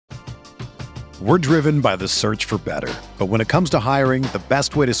We're driven by the search for better. But when it comes to hiring, the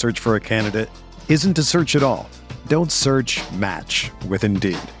best way to search for a candidate isn't to search at all. Don't search, match with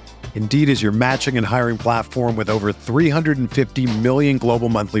Indeed. Indeed is your matching and hiring platform with over 350 million global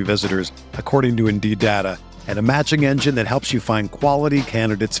monthly visitors, according to Indeed data, and a matching engine that helps you find quality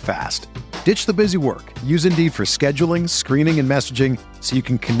candidates fast. Ditch the busy work. Use Indeed for scheduling, screening, and messaging so you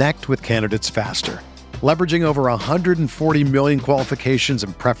can connect with candidates faster. Leveraging over 140 million qualifications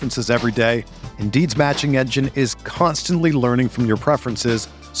and preferences every day, Indeed's matching engine is constantly learning from your preferences,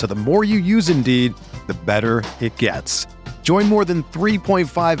 so the more you use Indeed, the better it gets. Join more than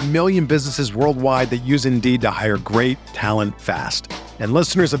 3.5 million businesses worldwide that use Indeed to hire great talent fast. And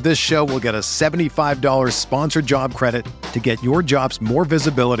listeners of this show will get a $75 sponsored job credit to get your jobs more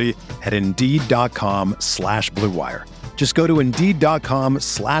visibility at Indeed.com/Blue Wire. Just go to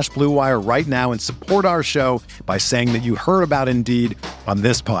Indeed.com/Blue Wire right now and support our show by saying that you heard about Indeed on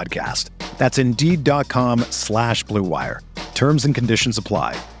this podcast. That's Indeed.com/Blue Wire. Terms and conditions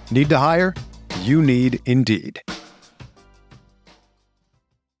apply. Need to hire? You need Indeed.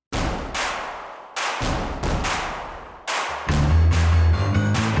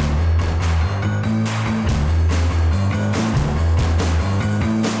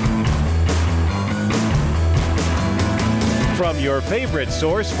 From your favorite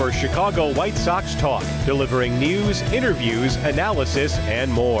source for Chicago White Sox talk, delivering news, interviews, analysis,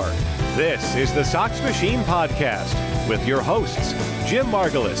 and more. This is the Sox Machine Podcast with your hosts, Jim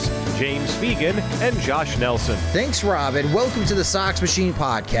Margulis, James Fegan, and Josh Nelson. Thanks, Rob, and welcome to the Sox Machine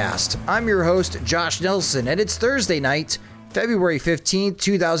Podcast. I'm your host, Josh Nelson, and it's Thursday night, February 15th,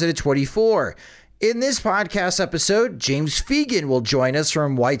 2024. In this podcast episode, James Fegan will join us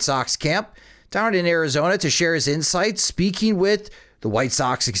from White Sox camp down in Arizona to share his insights, speaking with the White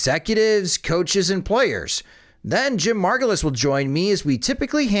Sox executives, coaches, and players. Then Jim Margulis will join me as we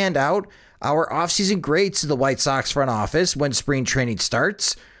typically hand out our offseason grades to the White Sox front office when spring training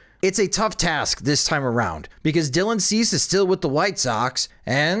starts. It's a tough task this time around because Dylan Cease is still with the White Sox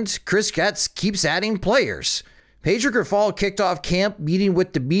and Chris Getz keeps adding players. Pedro Grifol kicked off camp meeting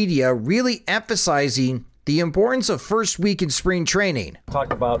with the media, really emphasizing the importance of first week in spring training.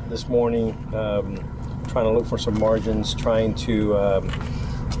 Talked about this morning, trying to look for some margins, trying to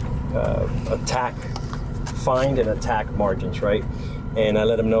find and attack margins, right? And I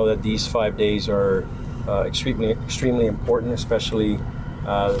let them know that these 5 days are extremely important, especially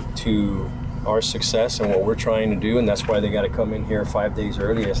to our success and what we're trying to do, and that's why they got to come in here 5 days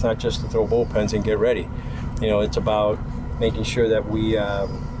early. It's not just to throw bullpens and get ready. You know, it's about making sure that we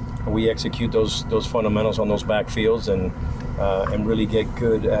execute those fundamentals on those backfields and really get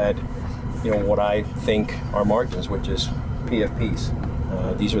good at, you know, what I think are margins, which is PFPs.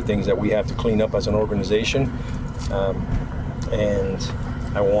 These are things that we have to clean up as an organization, and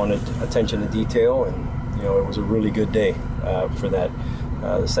I wanted attention to detail, and you know, it was a really good day for that.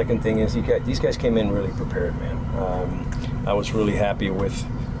 The second thing is these guys came in really prepared, man. I was really happy with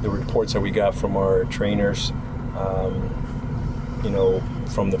the reports that we got from our trainers. You know,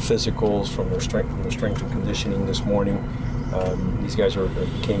 from the physicals, from the strength and conditioning this morning. These guys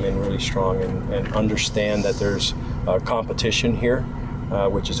came in really strong and understand that there's competition here,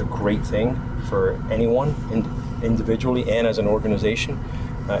 which is a great thing for anyone individually and as an organization.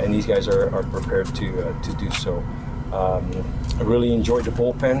 And these guys are prepared to do so. I really enjoyed the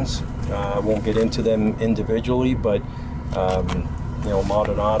bullpens. I won't get into them individually, but you know,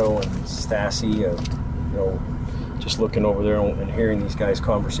 Maldonado and Stassi, you know, just looking over there and hearing these guys'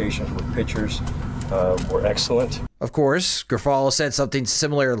 conversations with pitchers were excellent. Of course, Grifol said something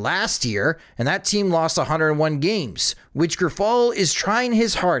similar last year, and that team lost 101 games, which Grifol is trying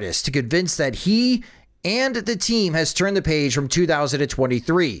his hardest to convince that he and the team has turned the page from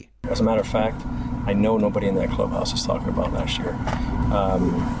 2023. As a matter of fact, I know nobody in that clubhouse is talking about last year.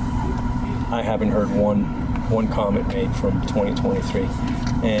 I haven't heard one comment made from 2023,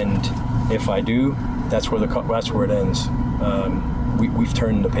 and if I do, that's where it ends. We've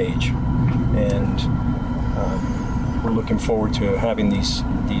turned the page, and we're looking forward to having these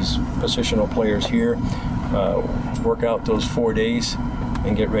positional players here work out those 4 days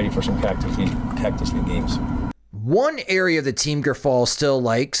and get ready for some Cactus League games. One area of the team Grifol still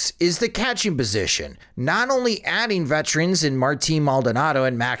likes is the catching position. Not only adding veterans in Martin Maldonado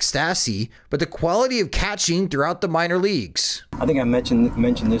and Max Stassi, but the quality of catching throughout the minor leagues. I think I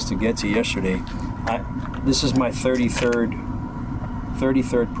mentioned this to Getzy yesterday. This is my 33rd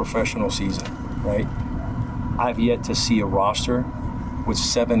professional season, right? I've yet to see a roster with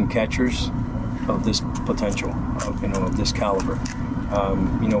 7 catchers of this potential, of this caliber.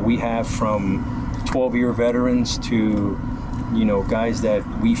 We have from 12-year veterans to guys that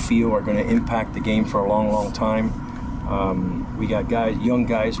we feel are going to impact the game for a long, long time. We got young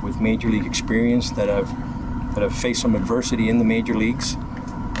guys with major league experience that have faced some adversity in the major leagues.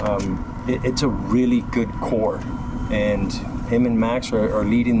 It's a really good core, and him and Max are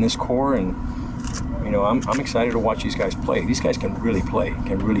leading this core, and I'm excited to watch these guys play. These guys can really play,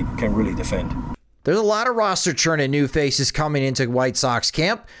 can really defend. There's a lot of roster churn and new faces coming into White Sox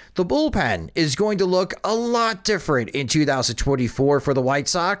camp. The bullpen is going to look a lot different in 2024 for the White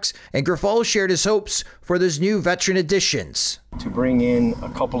Sox, and Grifol shared his hopes for those new veteran additions. To bring in a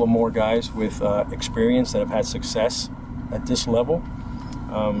couple of more guys with experience that have had success at this level,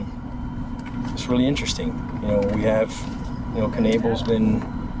 it's really interesting. We have, Knebel's been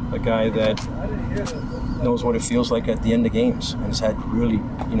a guy that knows what it feels like at the end of games and has had really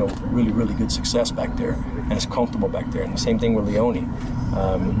good success back there and is comfortable back there. And the same thing with Leone.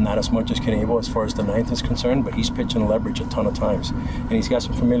 Not as much as Knebel as far as the ninth is concerned, but he's pitching leverage a ton of times. And he's got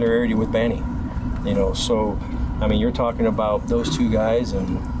some familiarity with Banny. So, you're talking about those two guys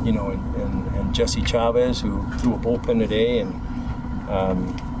and Jesse Chavez, who threw a bullpen today, and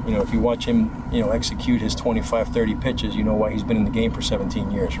if you watch him, execute his 25, 30 pitches, you know why he's been in the game for 17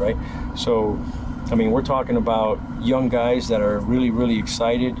 years, right? So, we're talking about young guys that are really, really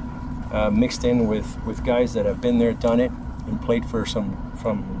excited, mixed in with guys that have been there, done it, and played for some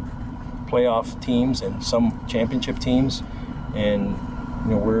playoff teams and some championship teams, and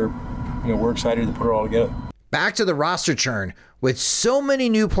we're excited to put it all together. Back to the roster churn, with so many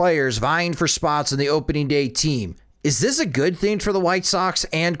new players vying for spots in the opening day team. Is this a good thing for the White Sox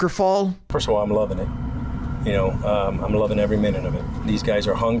and Grifol? First of all, I'm loving it. I'm loving every minute of it. These guys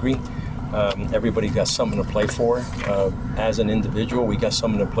are hungry. Everybody's got something to play for. As an individual, we got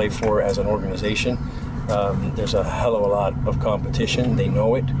something to play for as an organization. There's a hell of a lot of competition. They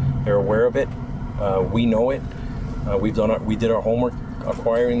know it. They're aware of it. We know it. We did our homework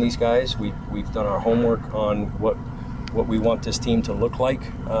acquiring these guys. We've done our homework on what we want this team to look like.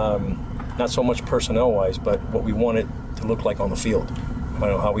 Not so much personnel-wise, but what we want it to look like on the field.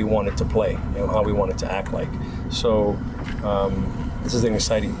 How we want it to play, how we want it to act like. So this is an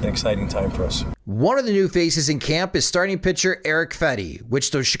exciting time for us. One of the new faces in camp is starting pitcher Erick Fedde,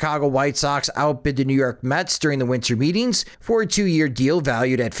 which the Chicago White Sox outbid the New York Mets during the winter meetings for a 2-year deal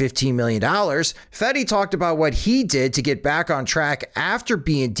valued at $15 million. Fedde talked about what he did to get back on track after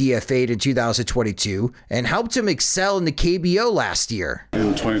being DFA'd in 2022 and helped him excel in the KBO last year.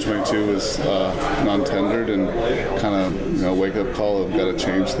 In 2022 was non-tendered and kind of wake-up call of got to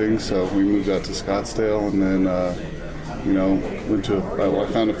change things. So we moved out to Scottsdale, and then I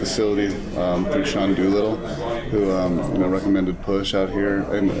found a facility through Sean Doolittle, who recommended Push out here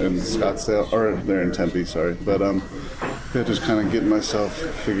in Scottsdale, or there in Tempe, sorry. But just kind of getting myself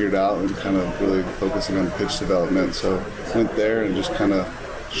figured out and kind of really focusing on pitch development. So went there and just kind of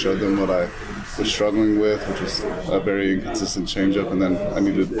showed them what I was struggling with, which was a very inconsistent changeup, and then I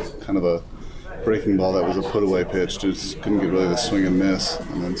needed kind of a breaking ball that was a put-away pitch. Just couldn't get really the swing and miss,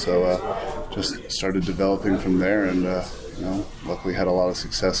 and then so just started developing from there, and luckily had a lot of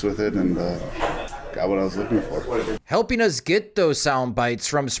success with it, and got what I was looking for. Helping us get those sound bites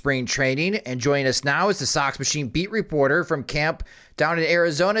from spring training and joining us now is the Sox Machine beat reporter from camp down in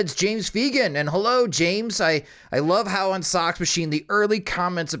Arizona. It's James Fegan. And hello, James. I love how on Sox Machine the early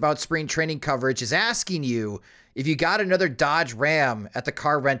comments about spring training coverage is asking you if you got another Dodge Ram at the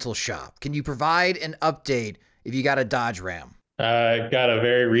car rental shop. Can you provide an update if you got a Dodge Ram? I got a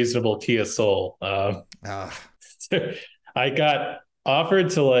very reasonable Kia Soul. I got offered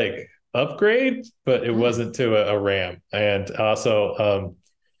to upgrade, but it wasn't to a Ram. And also,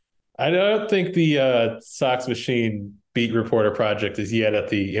 I don't think the Sox Machine beat reporter project is yet at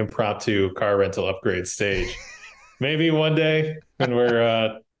the impromptu car rental upgrade stage. Maybe one day when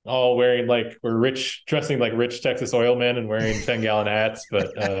we're all wearing we're rich, dressing like rich Texas oil men and wearing 10-gallon hats,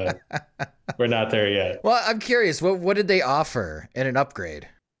 but we're not there yet. Well, I'm curious, what did they offer in an upgrade?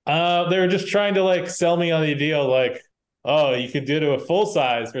 They were just trying to sell me on the deal, oh, you could do to a full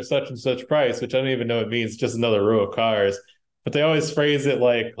size for such and such price, which I don't even know what it means, just another row of cars. But they always phrase it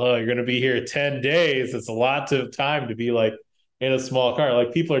oh, you're going to be here 10 days. It's a lot of time to be in a small car.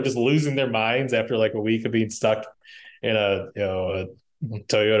 People are just losing their minds after a week of being stuck in a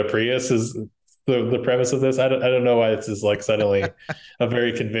Toyota Prius is the premise of this. I don't know why it's just suddenly a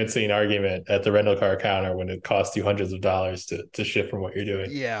very convincing argument at the rental car counter when it costs you hundreds of dollars to ship from what you're doing.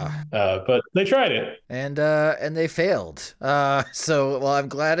 Yeah. But they tried it and they failed. So I'm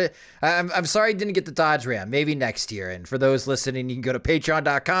glad I'm sorry you didn't get the Dodge Ram. Maybe next year. And for those listening, you can go to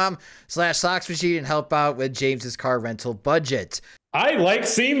patreon.com/Sox Machine and help out with James's car rental budget. I like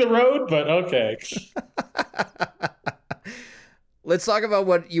seeing the road, but okay. Let's talk about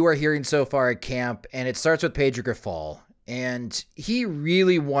what you are hearing so far at camp, and it starts with Pedro Grifol. And he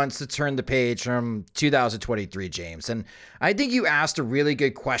really wants to turn the page from 2023, James. And I think you asked a really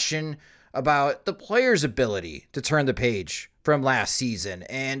good question about the player's ability to turn the page from last season.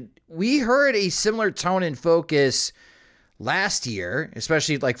 And we heard a similar tone and focus last year,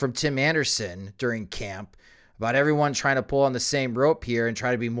 especially like from Tim Anderson during camp, about everyone trying to pull on the same rope here and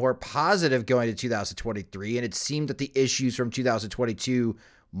try to be more positive going to 2023. And it seemed that the issues from 2022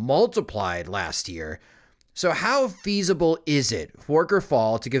 multiplied last year. So how feasible is it for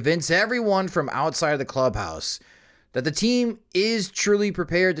Grifol to convince everyone from outside of the clubhouse that the team is truly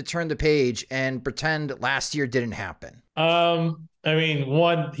prepared to turn the page and pretend last year didn't happen? I mean,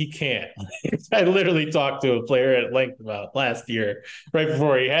 one, he can't. I literally talked to a player at length about last year, right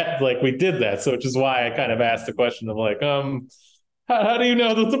before we did that. So, which is why I kind of asked the question of how do you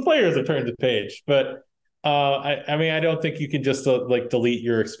know that the players have turned the page? But I mean, I don't think you can just delete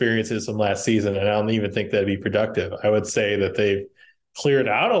your experiences from last season, and I don't even think that'd be productive. I would say that they've cleared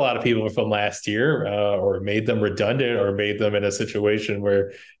out a lot of people from last year, or made them redundant, or made them in a situation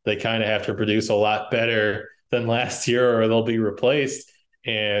where they kind of have to produce a lot better than last year, or they'll be replaced.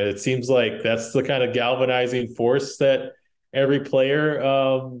 And it seems like that's the kind of galvanizing force that every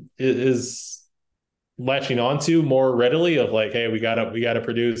player is latching onto more readily, of like, hey, we gotta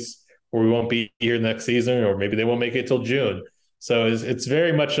produce, or we won't be here next season, or maybe they won't make it till June. So it's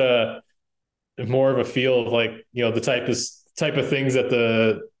very much more of a feel of the type of things that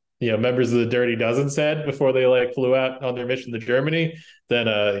the members of the Dirty Dozen said before they flew out on their mission to Germany. Then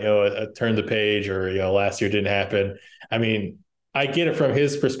a turn the page, or last year didn't happen. I mean, I get it from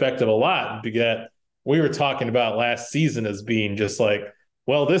his perspective a lot, because we were talking about last season as being just like,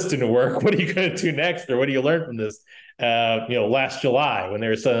 well, this didn't work. What are you going to do next? Or what do you learn from this? Last July when they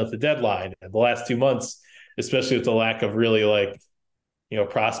were setting up the deadline, and the last 2 months, especially with the lack of really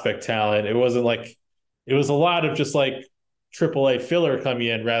prospect talent, it wasn't it was a lot of just AAA filler coming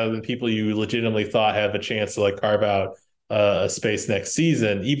in, rather than people you legitimately thought have a chance to carve out a space next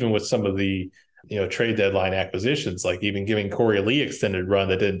season, even with some of the trade deadline acquisitions, like even giving Corey Lee extended run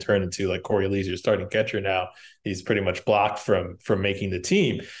that didn't turn into Corey Lee's your starting catcher now. He's pretty much blocked from making the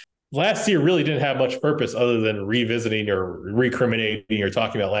team. Last year really didn't have much purpose other than revisiting or recriminating or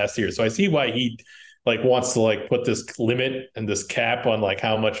talking about last year. So I see why he wants to put this limit and this cap on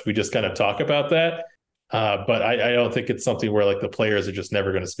how much we just kind of talk about that. But I don't think it's something where the players are just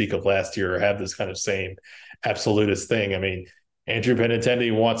never going to speak of last year or have this kind of same absolutist thing. I mean, Andrew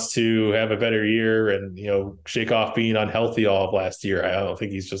Benintendi wants to have a better year and, shake off being unhealthy all of last year. I don't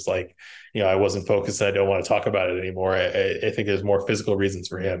think he's just I wasn't focused. I don't want to talk about it anymore. I think there's more physical reasons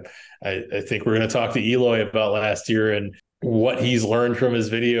for him. I think we're going to talk to Eloy about last year and what he's learned from his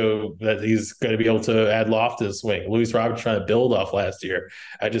video, that he's going to be able to add loft to the swing. Luis Roberts trying to build off last year.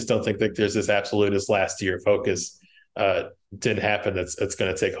 I just don't think that there's this absolutist last year focus didn't happen. That's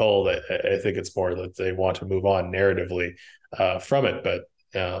going to take hold. I think it's more that they want to move on narratively from it. But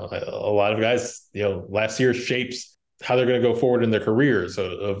a lot of guys, last year shapes how they're going to go forward in their careers,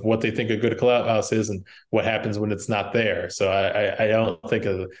 of what they think a good clubhouse is and what happens when it's not there. So I don't think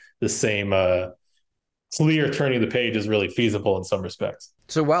of the same clear turning the page is really feasible in some respects.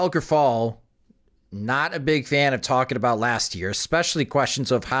 So while Grifol, not a big fan of talking about last year, especially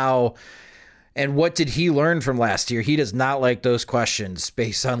questions of how and what did he learn from last year, he does not like those questions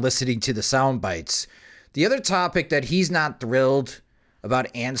based on listening to the sound bites. The other topic that he's not thrilled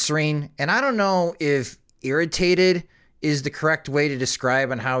about answering, and I don't know if irritated is the correct way to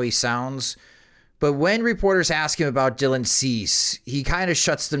describe on how he sounds, but when reporters ask him about Dylan Cease, he kind of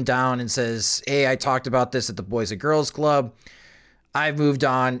shuts them down and says, hey, I talked about this at the Boys and Girls Club. I've moved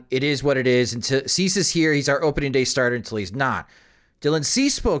on. It is what it is. Until Cease is here, he's our opening day starter until he's not. Dylan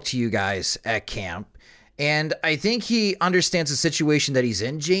Cease spoke to you guys at camp, and I think he understands the situation that he's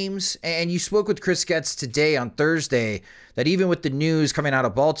in, James. And you spoke with Chris Getz today on Thursday that even with the news coming out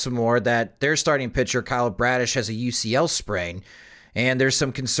of Baltimore that their starting pitcher, Kyle Bradish, has a UCL sprain, and there's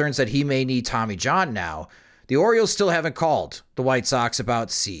some concerns that he may need Tommy John now, the Orioles still haven't called the White Sox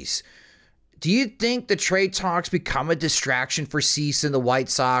about Cease. Do you think the trade talks become a distraction for Cease and the White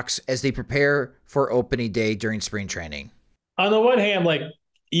Sox as they prepare for opening day during spring training? On the one hand,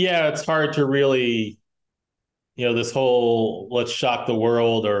 it's hard to really, this whole let's shock the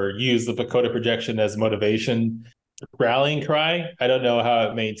world or use the Pacoda projection as motivation rallying cry. I don't know how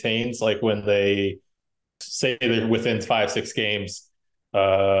it maintains, when they say they're within 5-6 games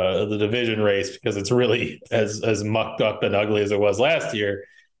the division race, because it's really as mucked up and ugly as it was last year.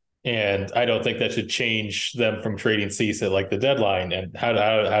 And I don't think that should change them from trading Cease at the deadline. And how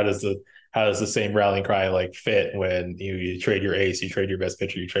does the how does the same rallying cry like fit when you trade your ace, you trade your best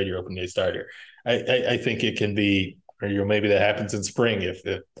pitcher, you trade your opening day starter? I think it can be, or maybe that happens in spring if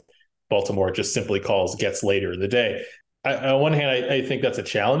Baltimore just simply gets later in the day. On one hand, I think that's a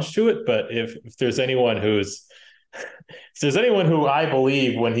challenge to it, but if there's anyone who I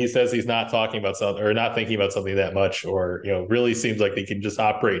believe when he says he's not talking about something or not thinking about something that much, or really seems like he can just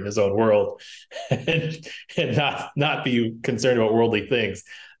operate in his own world and not be concerned about worldly things,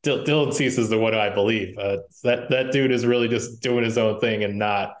 Dylan Cease is the one I believe. That dude is really just doing his own thing and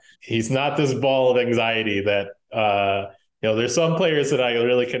he's not this ball of anxiety that there's some players that I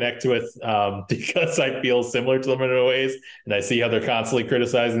really connect with because I feel similar to them in ways, and I see how they're constantly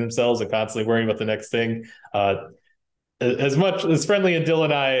criticizing themselves and constantly worrying about the next thing. As much as friendly and Dylan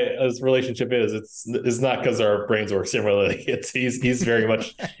and I's relationship is, it's not because our brains work similarly. He's very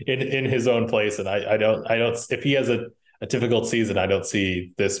much in his own place, and I don't if he has a difficult season, I don't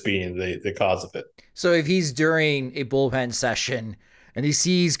see this being the cause of it. So if he's during a bullpen session and he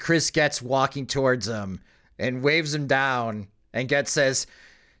sees Chris Getz walking towards him and waves him down, and Getz says,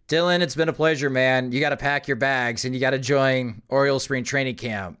 "Dylan, it's been a pleasure, man. You got to pack your bags and you got to join Orioles spring training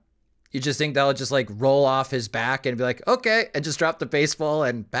camp." You just think that'll just like roll off his back and be like, okay, and just drop the baseball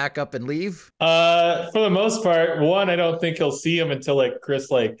and back up and leave? For the most part, one, I don't think he'll see him until like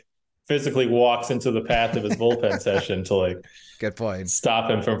Chris like physically walks into the path of his bullpen session to like good point, stop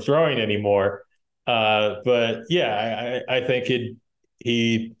him from throwing anymore. But yeah, I think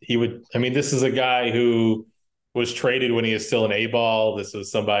he would. I mean, this is a guy who was traded when he was still an A-ball. This was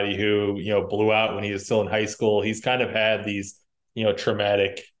somebody who blew out when he was still in high school. He's kind of had these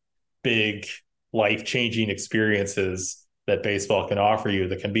traumatic, big, life-changing experiences that baseball can offer you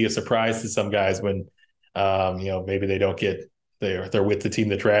that can be a surprise to some guys when maybe they don't get they're with the team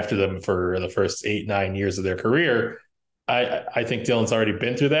that drafted them for the first 8-9 years of their career. I think Dylan's already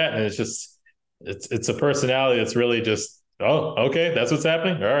been through that, and it's a personality that's really just, oh, okay, that's what's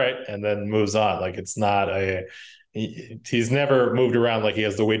happening, all right, and then moves on. Like, it's not he's never moved around like he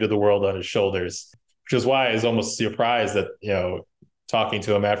has the weight of the world on his shoulders, which is why I was almost surprised that talking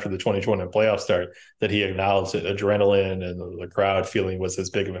to him after the 2020 playoff start, that he acknowledged that adrenaline and the crowd feeling was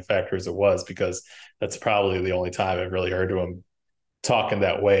as big of a factor as it was, because that's probably the only time I've really heard him talking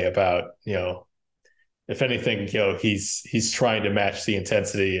that way about, if anything, he's trying to match the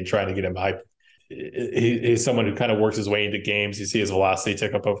intensity and trying to get him hype. He's someone who kind of works his way into games. You see his velocity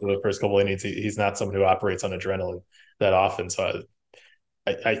tick up over the first couple of innings. He's not someone who operates on adrenaline that often. So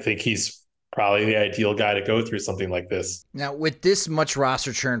I think he's probably the ideal guy to go through something like this. Now, with this much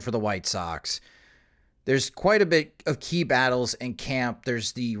roster churn for the White Sox, there's quite a bit of key battles in camp.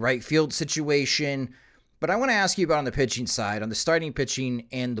 There's the right field situation, but I want to ask you about on the pitching side, on the starting pitching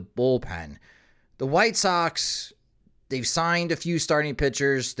and the bullpen. The White Sox, they've signed a few starting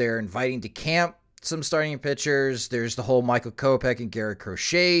pitchers. They're inviting to camp some starting pitchers. There's the whole Michael Kopech and Garrett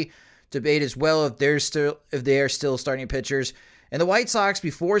Crochet debate as well, if they are still starting pitchers. And the White Sox,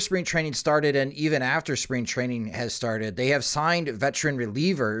 before spring training started and even after spring training has started, they have signed veteran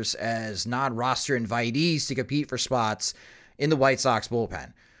relievers as non-roster invitees to compete for spots in the White Sox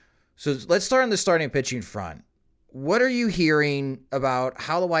bullpen. So let's start on the starting pitching front. What are you hearing about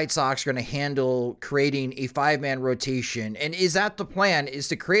how the White Sox are going to handle creating a 5-man rotation? And is that the plan, is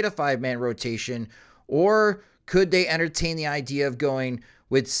to create a 5-man rotation? Or could they entertain the idea of going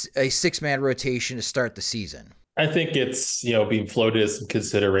with a 6-man rotation to start the season? I think it's, being floated as some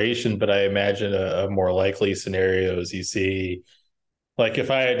consideration, but I imagine a more likely scenario is you see, like,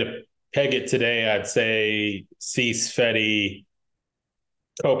 if I had to peg it today, I'd say Cease, Fetty,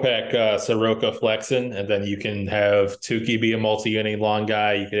 Kopech, Soroka, Flexen, and then you can have Tukey be a multi-inning long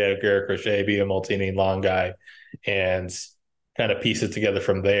guy. You could have Garrett Crochet be a multi-inning long guy, and kind of piece it together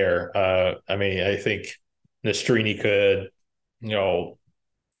from there. I think Nastrini could,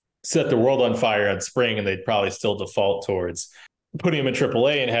 set the world on fire on spring, and they'd probably still default towards putting him in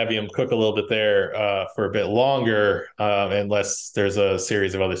AAA and having him cook a little bit there for a bit longer, unless there's a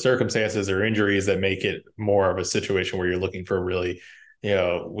series of other circumstances or injuries that make it more of a situation where you're looking for really,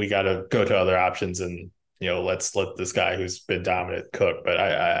 we got to go to other options and, let's let this guy who's been dominant cook. But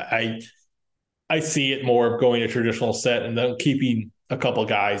I see it more going a traditional set and then keeping a couple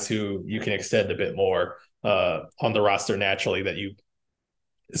guys who you can extend a bit more on the roster naturally, that you,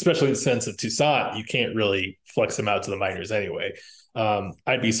 especially in the sense of Toussaint, you can't really flex him out to the minors anyway.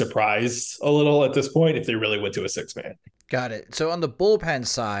 I'd be surprised a little at this point if they really went to a 6-man. Got it. So on the bullpen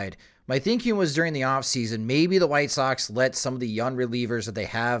side, my thinking was during the offseason, maybe the White Sox let some of the young relievers that they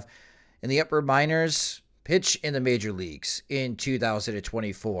have in the upper minors pitch in the major leagues in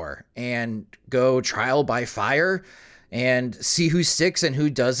 2024 and go trial by fire. and see who sticks and who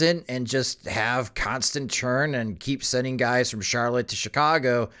doesn't, and just have constant churn and keep sending guys from Charlotte to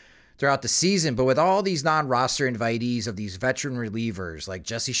Chicago throughout the season. But with all these non-roster invitees of these veteran relievers like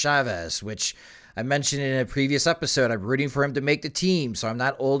Jesse Chavez, which I mentioned in a previous episode, I'm rooting for him to make the team, so I'm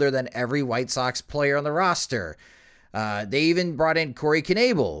not older than every White Sox player on the roster. They even brought in Corey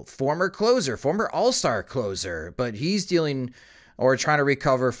Knebel, former closer, former all-star closer, but he's dealing or trying to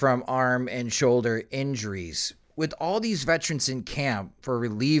recover from arm and shoulder injuries. With all these veterans in camp for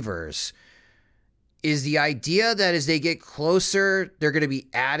relievers, is the idea that as they get closer, they're going to be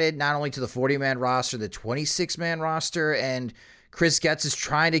added not only to the 40-man roster, the 26-man roster, and Chris Getz is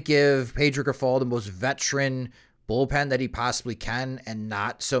trying to give Pedro Grifol the most veteran bullpen that he possibly can and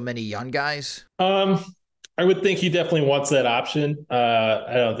not so many young guys? I would think he definitely wants that option.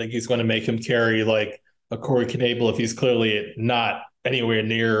 I don't think he's going to make him carry like a Corey Knebel if he's clearly not anywhere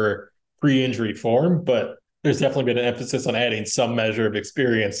near pre-injury form, but there's definitely been an emphasis on adding some measure of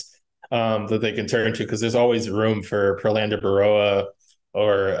experience that they can turn to, because there's always room for Prolander Baroa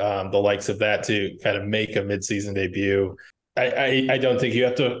or the likes of that to kind of make a midseason debut. I don't think you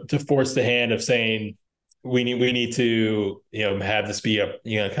have to force the hand of saying we need to have this be a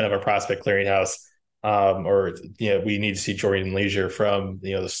kind of a prospect clearinghouse, or we need to see Jordan Leisure from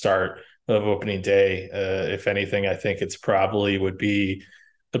the start of opening day. If anything, I think it's probably would be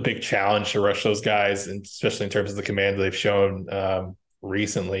a big challenge to rush those guys, and especially in terms of the command they've shown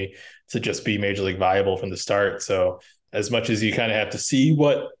recently, to just be major league viable from the start. So as much as you kind of have to see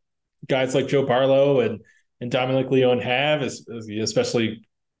what guys like Joe Barlow and Dominic Leone have, especially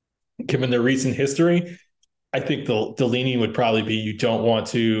given their recent history, I think the leaning would probably be you don't want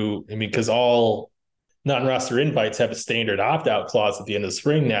to, because all non-roster invites have a standard opt-out clause at the end of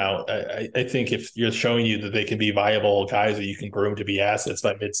spring now. I think if you're showing you that they can be viable guys that you can groom to be assets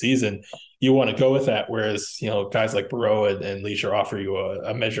by midseason, you want to go with that. Whereas, guys like Baroa and Leisure offer you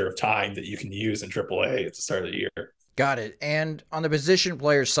a measure of time that you can use in AAA at the start of the year. Got it. And on the position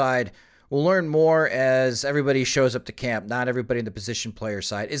player side, we'll learn more as everybody shows up to camp. Not everybody in the position player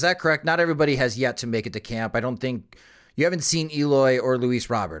side. Is that correct? Not everybody has yet to make it to camp. I don't think you haven't seen Eloy or Luis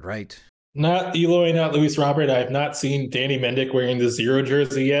Robert, right? Not Eloy, not Luis Robert. I have not seen Danny Mendick wearing the 0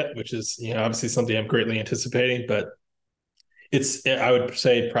 jersey yet, which is, obviously something I'm greatly anticipating, but I would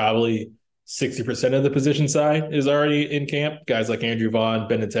say probably 60% of the position side is already in camp. Guys like Andrew Vaughn,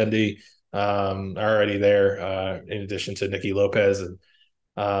 Benintendi are already there, in addition to Nicky Lopez. And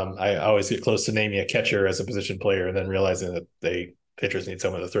I always get close to naming a catcher as a position player and then realizing that pitchers need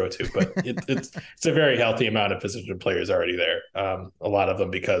someone to throw to, but it's a very healthy amount of position players already there. A lot of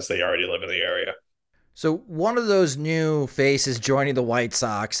them because they already live in the area. So one of those new faces joining the White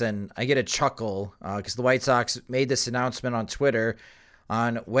Sox, and I get a chuckle because the White Sox made this announcement on Twitter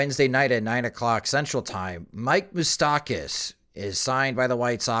on Wednesday night at 9:00 Central Time. Mike Moustakas is signed by the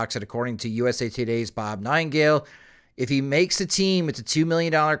White Sox, and according to USA Today's Bob Nightingale, if he makes the team, it's a $2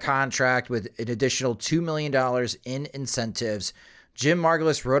 million contract with an additional $2 million in incentives. Jim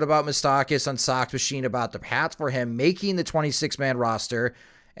Margulis wrote about Moustakas on Sox Machine about the path for him making the 26-man roster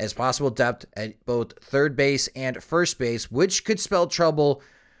as possible depth at both third base and first base, which could spell trouble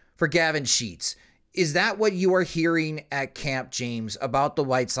for Gavin Sheets. Is that what you are hearing at camp, James, about the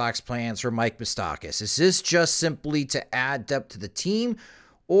White Sox plans for Mike Moustakas? Is this just simply to add depth to the team,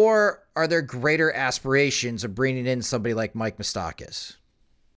 or are there greater aspirations of bringing in somebody like Mike Moustakas?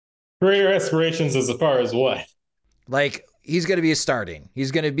 Greater aspirations as far as what? Like, he's going to be starting.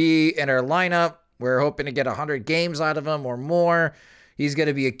 He's going to be in our lineup. We're hoping to get 100 games out of him or more. He's going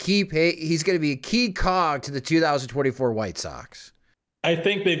to be a key cog to the 2024 White Sox. I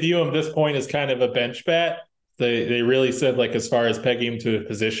think they view him at this point as kind of a bench bat. They really said, like, as far as pegging him to a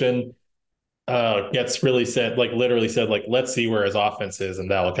position, gets really said, like, literally said, like, let's see where his offense is, and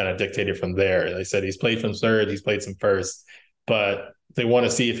that will kind of dictate it from there. They said he's played from third, he's played some first, but they want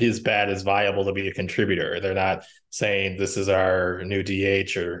to see if his bat is viable to be a contributor. They're not saying this is our new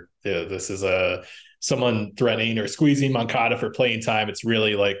DH or this is someone threatening or squeezing Moncada for playing time. It's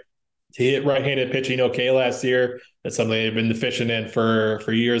really like, he hit right-handed pitching okay last year. That's something they've been deficient in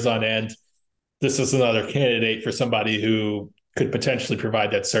for years on end. This is another candidate for somebody who could potentially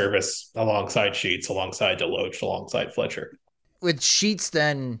provide that service alongside Sheets, alongside Deloach, alongside Fletcher. With Sheets,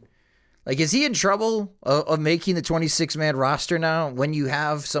 then, like, is he in trouble of making the 26-man roster now when you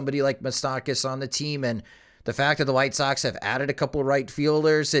have somebody like Moustakas on the team, and the fact that the White Sox have added a couple of right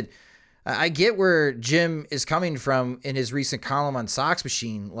fielders? I get where Jim is coming from in his recent column on Sox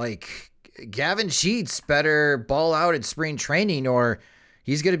Machine. Like, Gavin Sheets better ball out in spring training or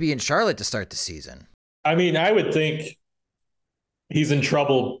he's going to be in Charlotte to start the season. I mean, I would think he's in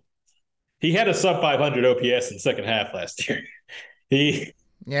trouble he had a sub 500 OPS in the second half last year. And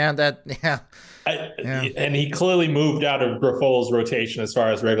he clearly moved out of Griffol's rotation as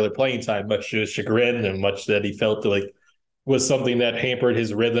far as regular playing time, much to his chagrin, and much that he felt like was something that hampered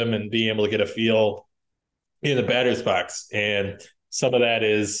his rhythm and being able to get a feel in the batter's box. And some of that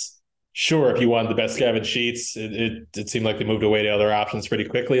is, sure, if you wanted the best Gavin Sheets, it seemed like they moved away to other options pretty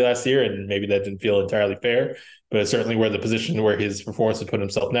quickly last year, and maybe that didn't feel entirely fair. But certainly where the position where his performance has put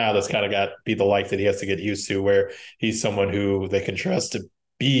himself now, that's kind of got to be the life that he has to get used to, where he's someone who they can trust to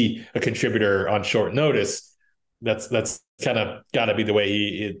be a contributor on short notice. That's kind of got to be the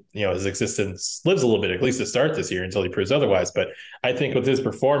way his existence lives a little bit, at least to start this year, until he proves otherwise. But I think with his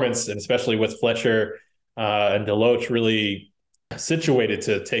performance, and especially with Fletcher and Deloach really situated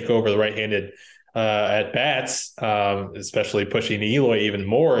to take over the right-handed at bats, especially pushing Eloy even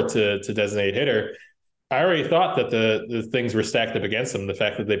more to designate hitter, I already thought that the things were stacked up against them. The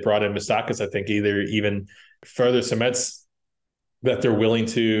fact that they brought in Moustakas, I think, even further cements that they're willing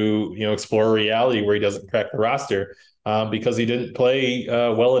to, explore a reality where he doesn't crack the roster because he didn't play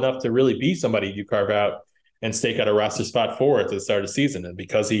well enough to really be somebody you carve out and stake out a roster spot for at the start of the season. And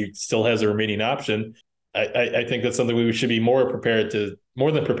because he still has a remaining option, I think that's something we should be more than prepared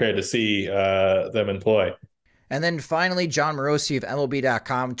to see them employ. And then finally, John Morosi of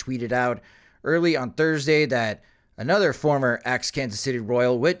MLB.com tweeted out early on Thursday that another former ex-Kansas City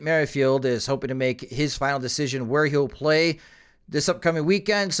Royal, Whit Merrifield, is hoping to make his final decision where he'll play this upcoming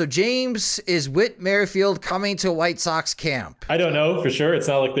weekend. So, James, is Whit Merrifield coming to White Sox camp? I don't know for sure. It's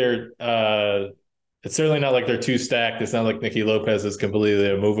not like it's certainly not like they're too stacked. It's not like Nicky Lopez is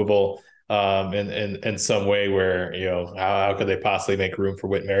completely immovable in some way where, how could they possibly make room for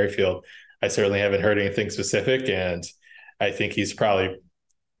Whit Merrifield? I certainly haven't heard anything specific, and I think he's probably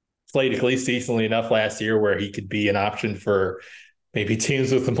played at least decently enough last year where he could be an option for maybe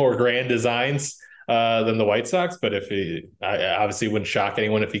teams with the more grand designs than the White Sox. But I obviously wouldn't shock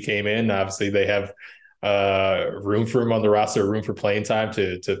anyone if he came in. Obviously, they have room for him on the roster, room for playing time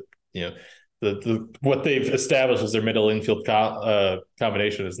to what they've established as their middle infield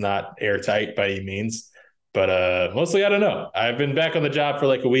combination is not airtight by any means. But mostly, I don't know. I've been back on the job for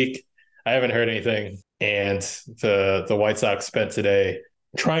like a week. I haven't heard anything. And the White Sox spent today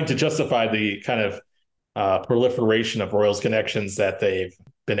trying to justify the kind of proliferation of Royals connections that they've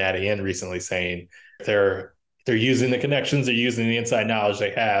been adding in recently, saying they're using the connections, they're using the inside knowledge they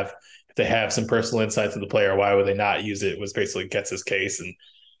have. If they have some personal insight to the player, why would they not use it? Was basically Getz's case. And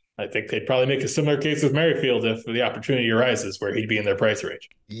I think they'd probably make a similar case with Merrifield if the opportunity arises where he'd be in their price range.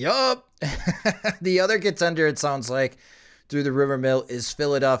 Yup. The other contender, it sounds like, through the River Mill is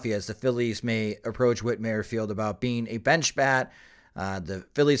Philadelphia, as the Phillies may approach Whit Merrifield about being a bench bat. The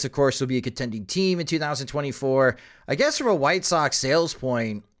Phillies, of course, will be a contending team in 2024. I guess from a White Sox sales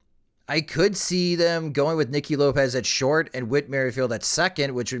point, I could see them going with Nicky Lopez at short and Whit Merrifield at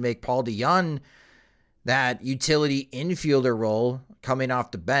second, which would make Paul DeJong that utility infielder role coming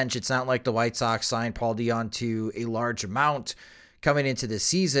off the bench. It's not like the White Sox signed Paul DeJong to a large amount coming into this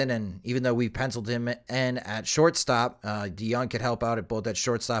season, and even though we penciled him in at shortstop, DeJong could help out at both at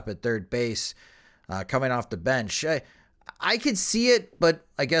shortstop and third base coming off the bench. I could see it, but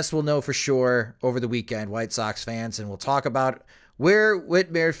I guess we'll know for sure over the weekend, White Sox fans, and we'll talk about where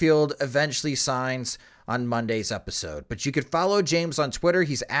Whit Merrifield eventually signs on Monday's episode. But you could follow James on Twitter.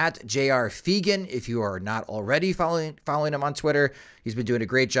 He's at JR Fegan. If you are not already following him on Twitter, he's been doing a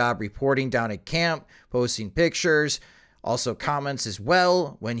great job reporting down at camp, posting pictures, also comments as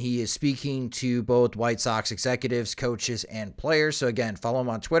well when he is speaking to both White Sox executives, coaches, and players. So again, follow him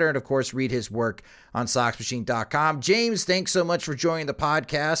on Twitter and, of course, read his work on SoxMachine.com. James, thanks so much for joining the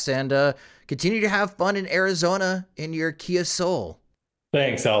podcast, and continue to have fun in Arizona in your Kia Soul.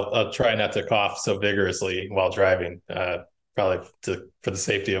 Thanks. I'll try not to cough so vigorously while driving, probably for the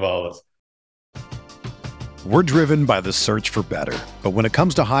safety of all of us. We're driven by the search for better. But when it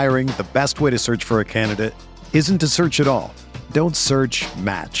comes to hiring, the best way to search for a candidate isn't to search at all. Don't search,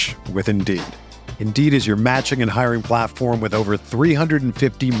 match with Indeed. Indeed is your matching and hiring platform with over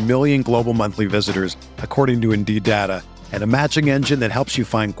 350 million global monthly visitors, according to Indeed data, and a matching engine that helps you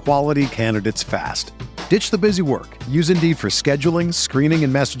find quality candidates fast. Ditch the busy work. Use Indeed for scheduling, screening,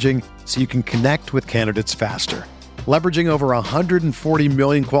 and messaging so you can connect with candidates faster. Leveraging over 140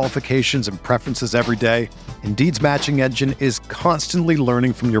 million qualifications and preferences every day, Indeed's matching engine is constantly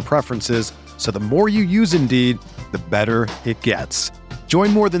learning from your preferences, so the more you use Indeed, the better it gets.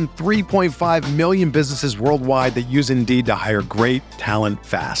 Join more than 3.5 million businesses worldwide that use Indeed to hire great talent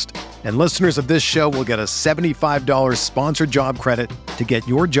fast. And listeners of this show will get a $75 sponsored job credit to get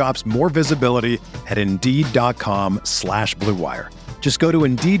your jobs more visibility at Indeed.com/Blue Wire. Just go to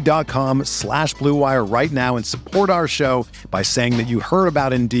Indeed.com/Blue Wire right now and support our show by saying that you heard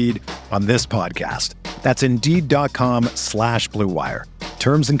about Indeed on this podcast. That's Indeed.com/Blue Wire.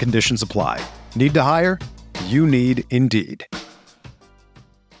 Terms and conditions apply. Need to hire? You need Indeed.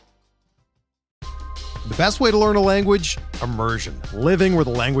 The best way to learn a language? Immersion. Living where the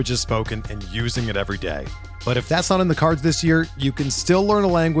language is spoken and using it every day. But if that's not in the cards this year, you can still learn a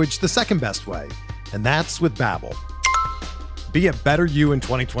language the second best way, and that's with Babbel. Be a better you in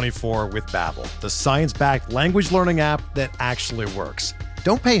 2024 with Babbel, the science-backed language learning app that actually works.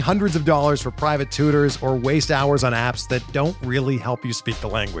 Don't pay hundreds of dollars for private tutors or waste hours on apps that don't really help you speak the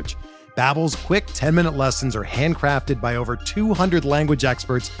language. Babbel's quick 10-minute lessons are handcrafted by over 200 language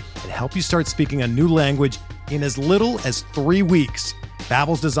experts and help you start speaking a new language in as little as 3 weeks.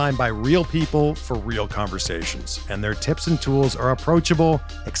 Babbel's designed by real people for real conversations, and their tips and tools are approachable,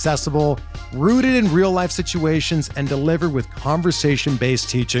 accessible, rooted in real-life situations, and delivered with conversation-based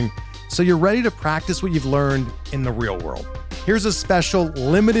teaching, so you're ready to practice what you've learned in the real world. Here's a special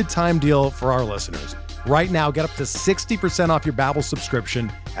limited-time deal for our listeners. Right now, get up to 60% off your Babbel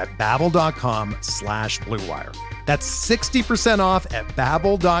subscription at Babbel.com/Blue Wire. That's 60% off at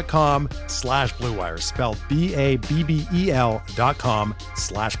Babbel.com/Blue Wire, spelled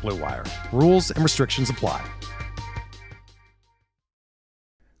BABBEL.com/Blue Wire. Rules and restrictions apply.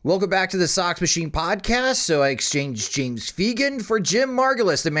 Welcome back to the Sox Machine podcast. So I exchanged James Fegan for Jim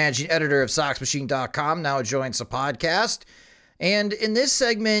Margulis, the managing editor of SoxMachine.com, now joins the podcast. And in this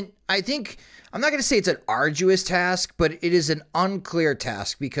segment, I think, I'm not going to say it's an arduous task, but it is an unclear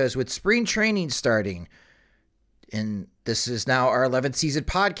task because with spring training starting, and this is now our 11th season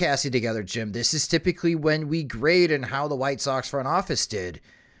podcasting together, Jim, this is typically when we grade on how the White Sox front office did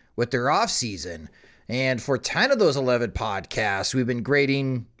with their offseason. And for 10 of those 11 podcasts, we've been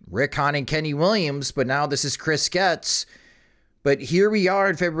grading Rick Hahn and Kenny Williams, but now this is Chris Getz. But here we are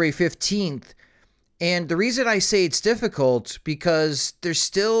on February 15th. And the reason I say it's difficult, because there's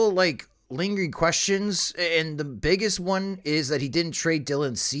still like lingering questions. And the biggest one is that he didn't trade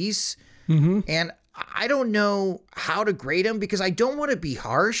Dylan Cease. And I don't know how to grade him because I don't want to be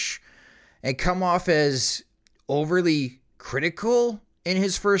harsh and come off as overly critical in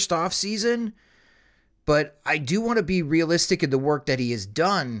his first offseason. But I do want to be realistic in the work that he has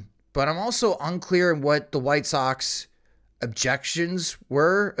done. But I'm also unclear in what the White Sox objectives,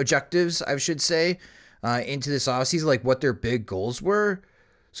 I should say, into this offseason, like what their big goals were.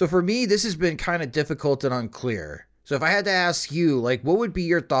 So for me, this has been kind of difficult and unclear. So if I had to ask you, like, what would be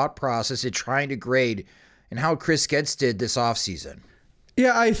your thought process in trying to grade and how Chris Getz did this offseason?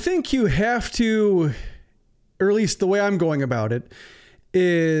 Yeah, I think you have to, or at least the way I'm going about it,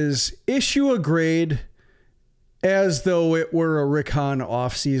 is issue a grade as though it were a Rick Hahn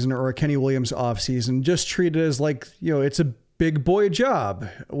offseason or a Kenny Williams offseason. Just treat it as like, it's a big boy job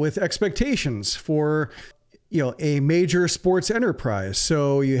with expectations for, a major sports enterprise.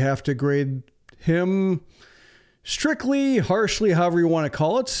 So you have to grade him strictly, harshly, however you want to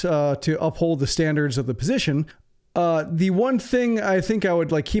call it, to uphold the standards of the position. The one thing I think I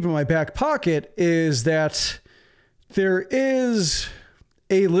would keep in my back pocket is that there is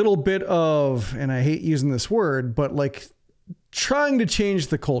a little bit of, and I hate using this word, but trying to change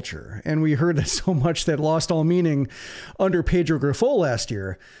the culture. And we heard that so much that lost all meaning under Pedro Grifol last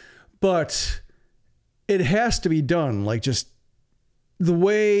year, but it has to be done. Just the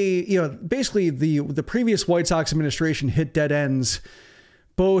way, basically the previous White Sox administration hit dead ends,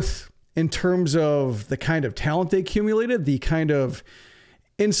 both in terms of the kind of talent they accumulated, the kind of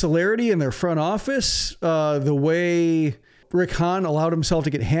insularity in their front office, the way Rick Hahn allowed himself to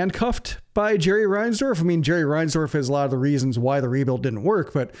get handcuffed by Jerry Reinsdorf. I mean, Jerry Reinsdorf has a lot of the reasons why the rebuild didn't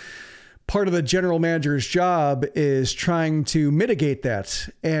work, but part of the general manager's job is trying to mitigate that.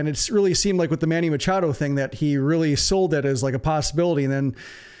 And it's really seemed like with the Manny Machado thing that he really sold that as a possibility. And then,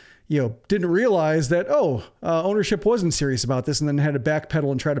 didn't realize that, ownership wasn't serious about this, and then had to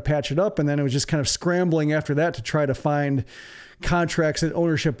backpedal and try to patch it up. And then it was just kind of scrambling after that to try to find contracts that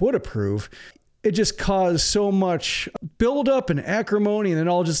ownership would approve. It just caused so much buildup and acrimony, and then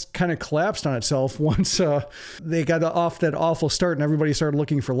all just kind of collapsed on itself once they got off that awful start and everybody started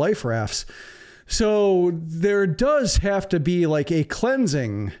looking for life rafts. So there does have to be a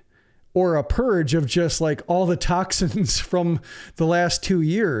cleansing or a purge of just all the toxins from the last 2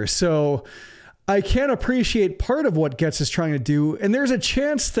 years. So I can appreciate part of what Getz is trying to do. And there's a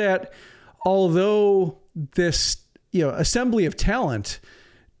chance that although this, assembly of talent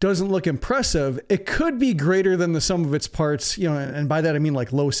doesn't look impressive, it could be greater than the sum of its parts, and by that I mean low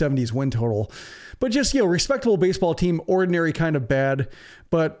 70s win total, but just, respectable baseball team, ordinary kind of bad,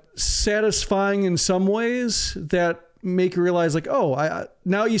 but satisfying in some ways that make you realize like, oh,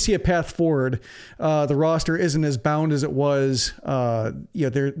 now you see a path forward. The roster isn't as bound as it was.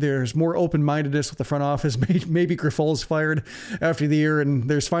 There's more open-mindedness with the front office. Maybe Griffol's fired after the year, and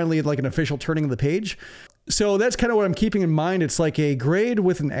there's finally like an official turning of the page. So that's kind of what I'm keeping in mind. It's like a grade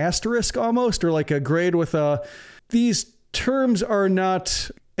with an asterisk almost, or like a grade with these terms are not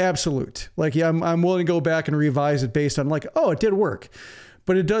absolute. Like, yeah, I'm willing to go back and revise it based on like, oh, it did work.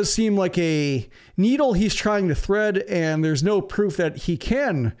 But it does seem like a needle he's trying to thread, and there's no proof that he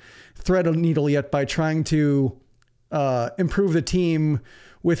can thread a needle yet by trying to improve the team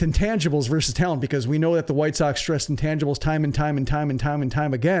with intangibles versus talent, because we know that the White Sox stressed intangibles time and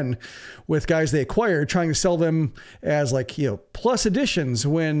time again with guys they acquired, trying to sell them as like, plus additions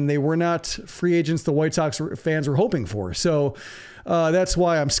when they were not free agents the White Sox fans were hoping for. So that's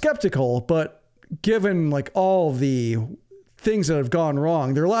why I'm skeptical. But given like all the things that have gone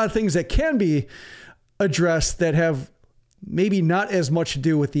wrong, there are a lot of things that can be addressed that have maybe not as much to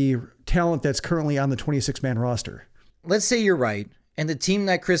do with the talent that's currently on the 26-man roster. Let's say you're right, and the team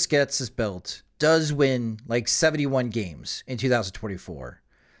that Chris Getz has built does win like 71 games in 2024.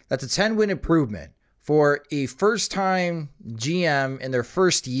 That's a 10-win improvement for a first-time GM in their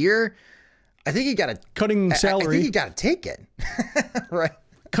first year. I think you got to cutting salary. I think you got to take it, right?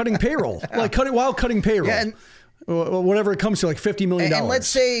 Cutting payroll, like cutting payroll. Yeah, and whatever it comes to, like $50 million. And let's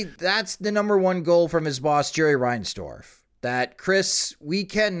say that's the number one goal from his boss, Jerry Reinsdorf, that Chris, we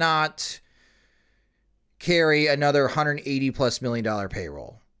cannot carry another $180+ million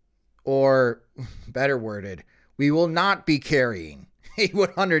payroll, or better worded, we will not be carrying a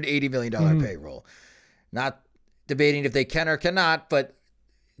 $180 million payroll. Not debating if they can or cannot, but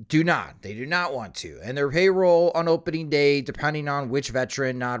they do not want to. And their payroll on opening day, depending on which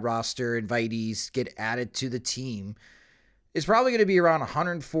veteran, non-roster invitees get added to the team, is probably going to be around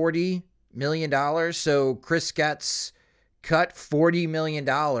 $140 million. So Chris Getz cut $40 million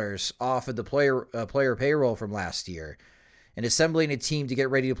off of the player payroll from last year, and assembling a team to get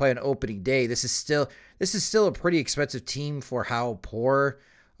ready to play on opening day. This is still a pretty expensive team for how poor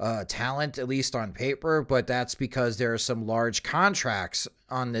talent, at least on paper, but that's because there are some large contracts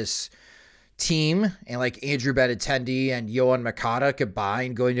on this team, and like Andrew Benintendi and Yohan Moncada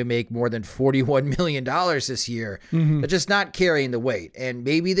combined going to make more than $41 million this year. They're just not carrying the weight, and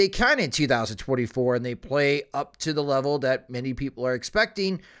maybe they can in 2024, and they play up to the level that many people are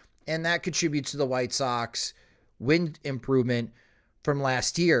expecting, and that contributes to the White Sox win improvement from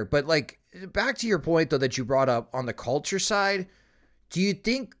last year. But like, back to your point though that you brought up on the culture side, do you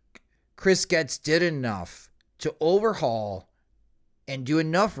think Chris Getz did enough to overhaul and do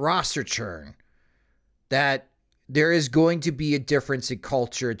enough roster churn that there is going to be a difference in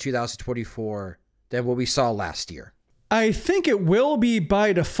culture in 2024 than what we saw last year? I think it will be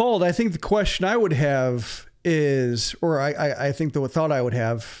by default. I think the question I would have is, or I think the thought I would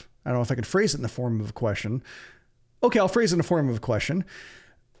have, I don't know if I could phrase it in the form of a question. Okay, I'll phrase it in the form of a question.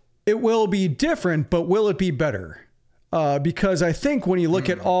 It will be different, but will it be better? Because I think when you look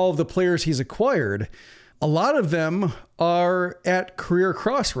at all of the players he's acquired, a lot of them are at career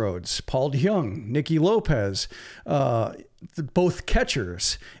crossroads. Paul DeJong, Nicky Lopez, both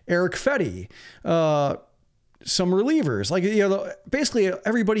catchers, Eric Fetty, some relievers. Like, basically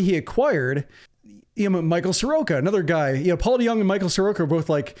everybody he acquired. Michael Soroka, another guy, Paul DeJong and Michael Soroka are both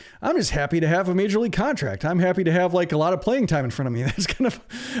like, I'm just happy to have a major league contract. I'm happy to have like a lot of playing time in front of me. That's kind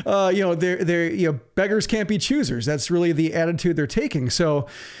of, they're beggars can't be choosers. That's really the attitude they're taking. So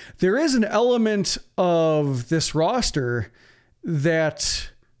there is an element of this roster that,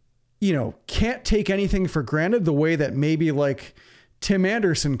 can't take anything for granted the way that maybe like Tim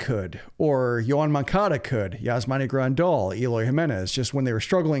Anderson could, or Yohan Moncada could, Yasmani Grandal, Eloy Jimenez, just when they were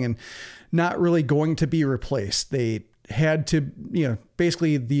struggling and not really going to be replaced. They had to,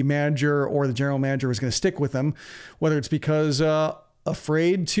 basically the manager or the general manager was going to stick with them, whether it's because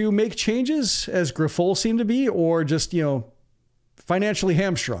afraid to make changes, as Grifol seemed to be, or just, financially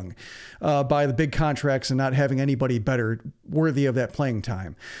hamstrung by the big contracts and not having anybody better worthy of that playing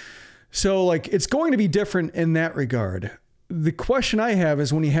time. So like, it's going to be different in that regard. The question I have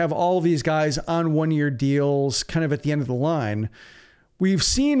is, when you have all of these guys on 1-year deals kind of at the end of the line, we've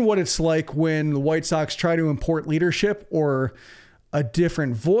seen what it's like when the White Sox try to import leadership or a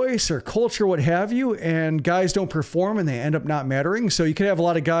different voice or culture, what have you, and guys don't perform and they end up not mattering. So you could have a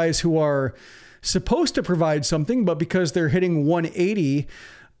lot of guys who are supposed to provide something, but because they're hitting 180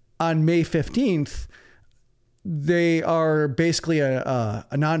 on May 15th, they are basically a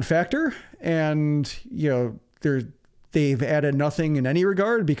non-factor, and they've added nothing in any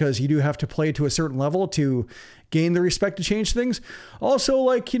regard, because you do have to play to a certain level to gain the respect to change things. Also,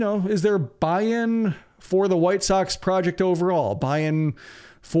 like, is there buy-in for the White Sox project overall, buy-in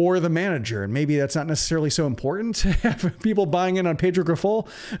for the manager. And maybe that's not necessarily so important to have people buying in on Pedro Grifol,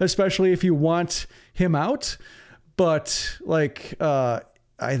 especially if you want him out. But like, I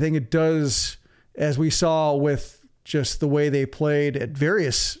think it does, as we saw with just the way they played at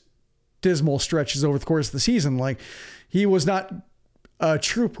various dismal stretches over the course of the season, like he was not a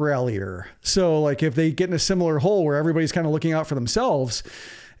troop rallier. So like if they get in a similar hole where everybody's kind of looking out for themselves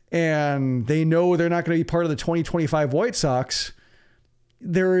and they know they're not going to be part of the 2025 White Sox,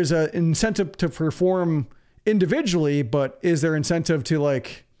 there is an incentive to perform individually, but is there incentive to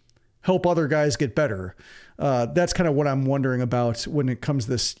like help other guys get better? That's kind of what I'm wondering about when it comes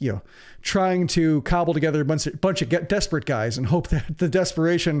to this, trying to cobble together a bunch of desperate guys and hope that the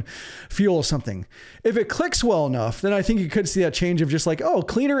desperation fuels something. If it clicks well enough, then I think you could see that change of just like,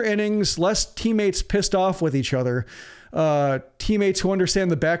 cleaner innings, less teammates pissed off with each other, teammates who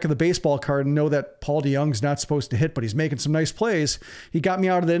understand the back of the baseball card and know that Paul DeYoung's not supposed to hit, but he's making some nice plays. He got me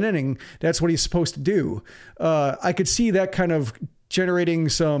out of that inning. That's what he's supposed to do. I could see that kind of generating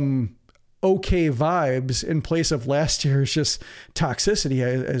some okay vibes in place of last year's just toxicity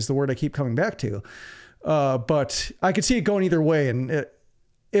is the word I keep coming back to. But I could see it going either way. And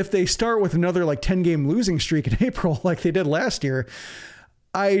if they start with another like 10-game losing streak in April, like they did last year,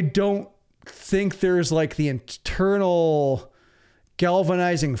 I don't think there's like the internal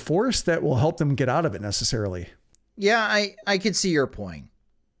galvanizing force that will help them get out of it necessarily. Yeah, I could see your point.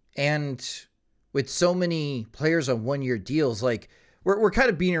 And with so many players on one-year deals, like we're kind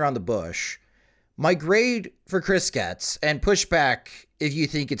of beating around the bush. My grade for Chris Getz, and pushback if you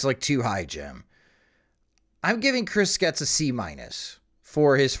think it's like too high, Jim. I'm giving Chris Getz a C-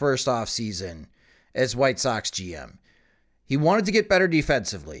 for his first off season as White Sox GM. He wanted to get better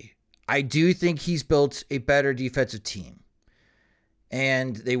defensively. I do think he's built a better defensive team.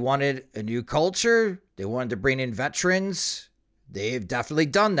 And they wanted a new culture. They wanted to bring in veterans. They've definitely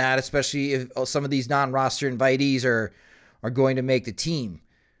done that, especially if some of these non-roster invitees are going to make the team.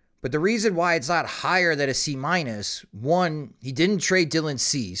 But the reason why it's not higher than a C-, one, he didn't trade Dylan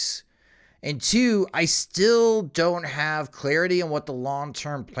Cease. And two, I still don't have clarity on what the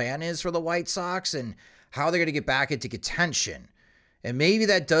long-term plan is for the White Sox and how they're going to get back into contention. And maybe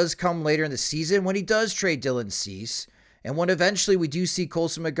that does come later in the season when he does trade Dylan Cease. And when eventually we do see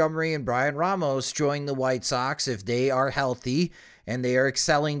Colson Montgomery and Brian Ramos join the White Sox, if they are healthy and they are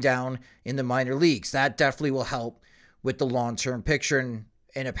excelling down in the minor leagues, that definitely will help with the long-term picture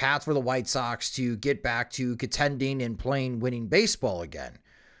and a path for the White Sox to get back to contending and playing winning baseball again.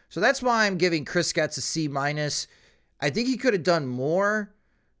 So that's why I'm giving Chris Getz a C-. I think he could have done more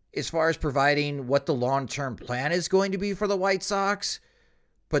as far as providing what the long-term plan is going to be for the White Sox.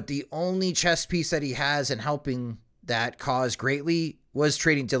 But the only chess piece that he has in helping that cause greatly was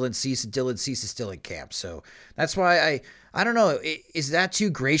trading Dylan Cease, and Dylan Cease is still in camp. So that's why I don't know. Is that too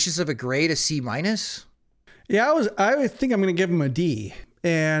gracious of a grade, a C-? Yeah, I think I'm going to give him a D.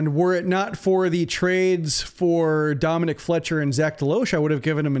 And were it not for the trades for Dominic Fletcher and Zach Deloche, I would have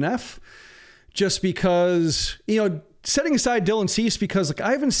given him an F. Just because, setting aside Dylan Cease, because like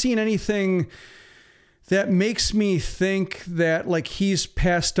I haven't seen anything that makes me think that like he's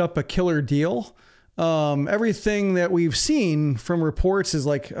passed up a killer deal. Everything that we've seen from reports is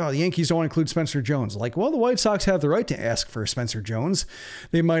like, the Yankees don't want to include Spencer Jones. Like, well, the White Sox have the right to ask for Spencer Jones.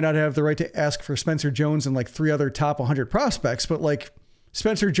 They might not have the right to ask for Spencer Jones and like 3 other top 100 prospects, but like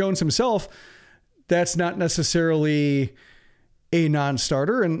Spencer Jones himself, that's not necessarily a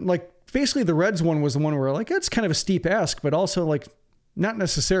non-starter. And like, basically the Reds one was the one where like, it's kind of a steep ask, but also like not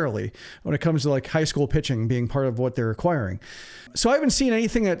necessarily when it comes to like high school pitching being part of what they're acquiring. So I haven't seen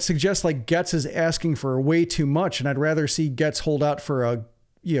anything that suggests like Getz is asking for way too much. And I'd rather see Getz hold out for a,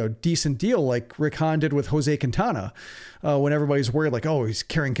 decent deal like Rick Hahn did with Jose Quintana when everybody's worried like, he's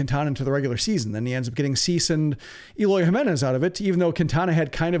carrying Quintana into the regular season. Then he ends up getting Cease and Eloy Jimenez out of it, even though Quintana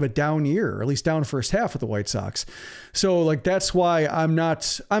had kind of a down year, or at least down first half with the White Sox. So like, that's why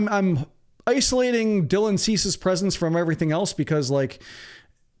I'm isolating Dylan Cease's presence from everything else, because like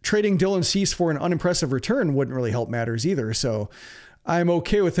trading Dylan Cease for an unimpressive return wouldn't really help matters either. So I'm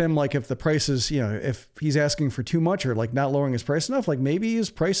okay with him. Like if the price is, if he's asking for too much or like not lowering his price enough, like maybe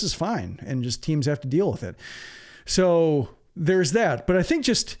his price is fine and just teams have to deal with it. So there's that. But I think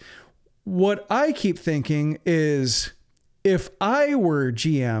just what I keep thinking is if I were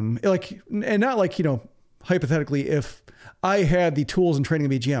GM, like, and not like, hypothetically, if I had the tools and training to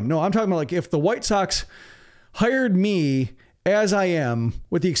be GM. No, I'm talking about like if the White Sox hired me as I am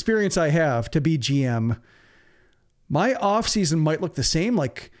with the experience I have to be GM, my offseason might look the same.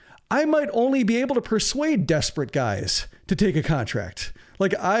 Like I might only be able to persuade desperate guys to take a contract.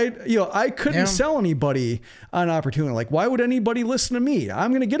 Like I couldn't sell anybody on opportunity. Like, why would anybody listen to me?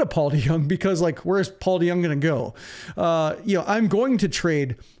 I'm going to get a Paul DeJong because like, where's Paul DeJong going to go? I'm going to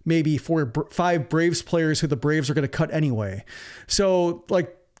trade maybe for 5 Braves players who the Braves are going to cut anyway. So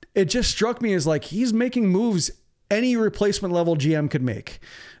like, it just struck me as like, he's making moves any replacement level GM could make.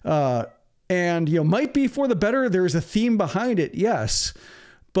 And might be for the better. There's a theme behind it. Yes.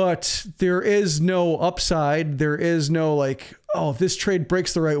 But there is no upside. There is no like, oh, if this trade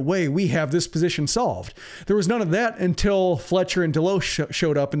breaks the right way, we have this position solved. There was none of that until Fletcher and Deloche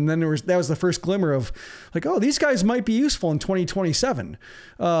showed up. And then that was the first glimmer of like, oh, these guys might be useful in 2027.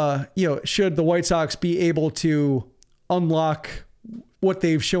 Should the White Sox be able to unlock what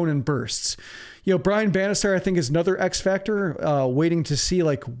they've shown in bursts. Brian Bannister, I think, is another X factor, waiting to see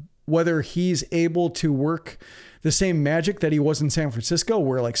like whether he's able to work the same magic that he was in San Francisco,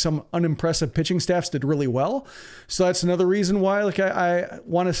 where like some unimpressive pitching staffs did really well. So that's another reason why like I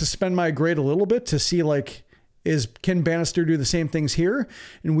want to suspend my grade a little bit to see like, can Bannister do the same things here?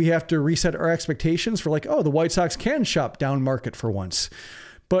 And we have to reset our expectations for like, oh, the White Sox can shop down market for once.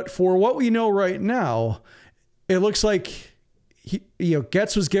 But for what we know right now, it looks like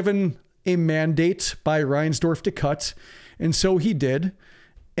Getz was given a mandate by Reinsdorf to cut, and so he did.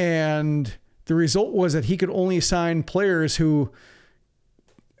 And the result was that he could only sign players who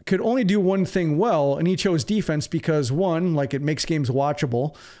could only do one thing well, and he chose defense because, one, like it makes games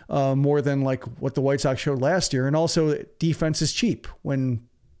watchable more than like what the White Sox showed last year, and also defense is cheap when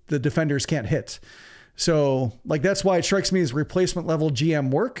the defenders can't hit. So like that's why it strikes me as replacement level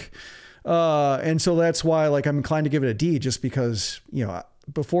GM work, and so that's why like I'm inclined to give it a D, just because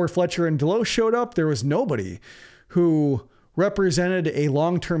before Fletcher and Deloche showed up, there was nobody who represented a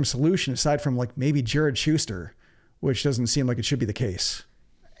long-term solution aside from like maybe Jared Schuster, which doesn't seem like it should be the case.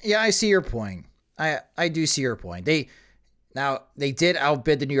 Yeah, I see your point. I do see your point. They did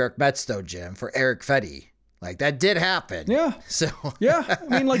outbid the New York Mets though, Jim, for Eric Fetty. Like that did happen. Yeah. So yeah,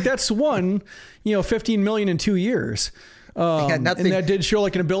 I mean like that's $15 million in 2 years. And that did show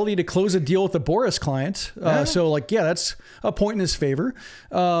like an ability to close a deal with the Boris client. So like, yeah, that's a point in his favor.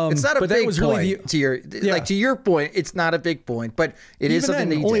 It's not a big point really to your point. It's not a big point, but it is something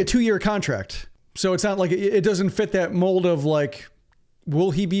that only a 2-year contract. So it's not like it doesn't fit that mold of like,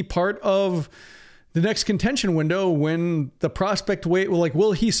 will he be part of the next contention window when the prospect wave,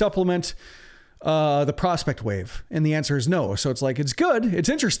 will he supplement the prospect wave? And the answer is no. So it's like, it's good. It's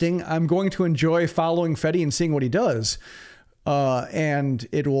interesting. I'm going to enjoy following Fetty and seeing what he does. And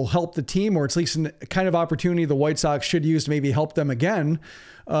it will help the team, or at least a kind of opportunity the White Sox should use to maybe help them again.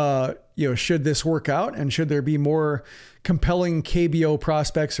 Should this work out and should there be more compelling KBO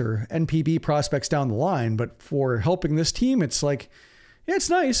prospects or NPB prospects down the line. But for helping this team, it's like, yeah, it's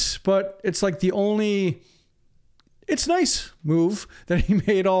nice, but it's like it's nice move that he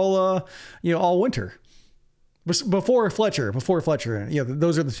made all winter before Fletcher.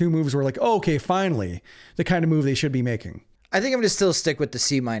 Those are the 2 moves where like, oh, okay, finally the kind of move they should be making. I think I'm going to still stick with the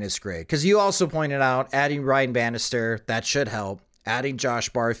C- grade, because you also pointed out adding Ryan Bannister, that should help. Adding Josh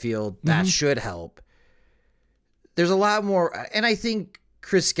Barfield, that should help. There's a lot more. And I think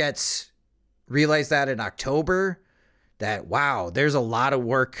Chris Getz realized that in October, that, wow, there's a lot of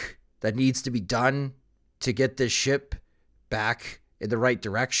work that needs to be done to get this ship back in the right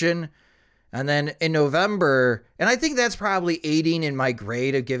direction. And then in November, and I think that's probably aiding in my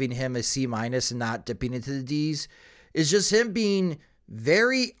grade of giving him a C- and not dipping into the Ds, is just him being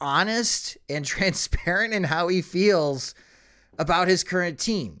very honest and transparent in how he feels about his current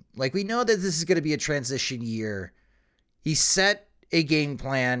team. Like, we know that this is going to be a transition year. He set a game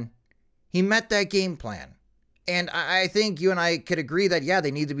plan. He met that game plan. And I think you and I could agree that, yeah,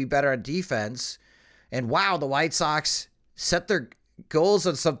 they need to be better on defense. And wow, the White Sox set their goals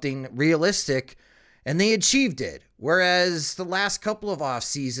on something realistic and they achieved it. Whereas the last couple of off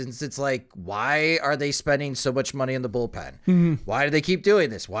seasons, it's like, why are they spending so much money on the bullpen? Mm-hmm. Why do they keep doing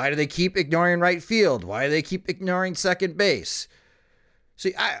this? Why do they keep ignoring right field? Why do they keep ignoring second base?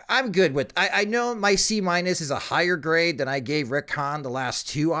 See, I'm good with, I know my C- is a higher grade than I gave Rick Hahn the last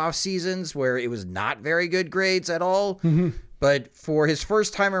 2 off seasons where it was not very good grades at all. Mm-hmm. But for his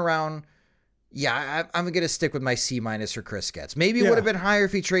first time around, yeah, I'm going to stick with my C- for Chris Getz. Maybe it would have been higher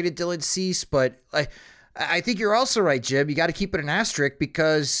if he traded Dylan Cease, but I think you're also right, Jim. You got to keep it an asterisk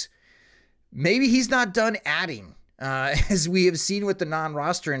because maybe he's not done adding, as we have seen with the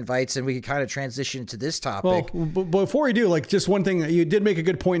non-roster invites, and we can kind of transition to this topic. Well, before we do, like, just one thing, you did make a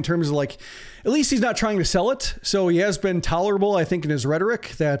good point in terms of like, at least he's not trying to sell it. So he has been tolerable, I think, in his rhetoric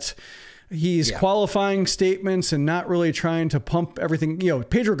that, He's qualifying statements and not really trying to pump everything.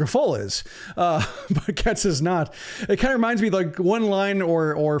 Pedro Grifol is, but Getz is not. It kind of reminds me, like, one line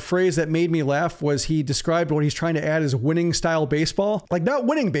or phrase that made me laugh was he described what he's trying to add as winning style baseball. Like, not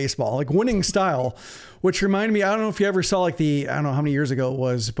winning baseball, like winning style, which reminded me, I don't know if you ever saw, like, I don't know how many years ago it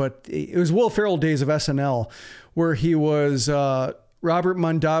was, but it was Will Ferrell days of SNL, where he was Robert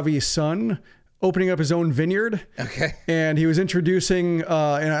Mondavi's son, opening up his own vineyard. Okay. And he was introducing,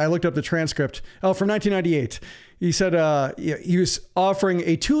 and I looked up the transcript, from 1998. He said he was offering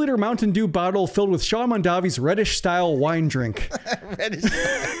a 2-liter Mountain Dew bottle filled with Sean Mondavi's reddish style wine drink.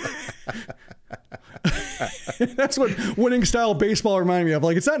 That's what winning style baseball reminded me of.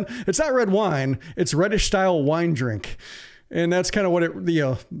 Like, it's not red wine, it's reddish style wine drink. And that's kind of what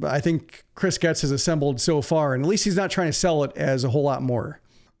I think Chris Getz has assembled so far. And at least he's not trying to sell it as a whole lot more.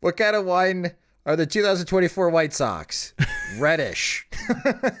 What kind of wine are the 2024 White Sox? Reddish.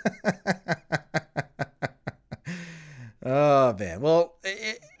 Oh, man. Well,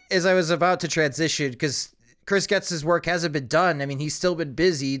 as I was about to transition, because Chris Getz's work hasn't been done. I mean, he's still been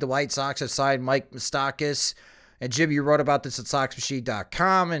busy. The White Sox have signed Mike Moustakas. And Jim, you wrote about this at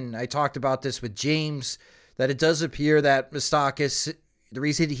SoxMachine.com, and I talked about this with James, that it does appear that Moustakas, the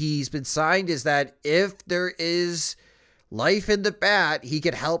reason he's been signed is that if there is life in the bat, he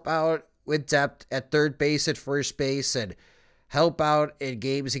could help out with depth at third base, at first base, and help out in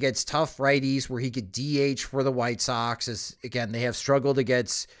games against tough righties where he could DH for the White Sox. As again, they have struggled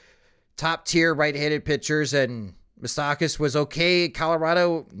against top tier right-handed pitchers, and Moustakas was okay in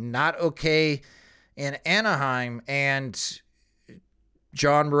Colorado, not okay in Anaheim. And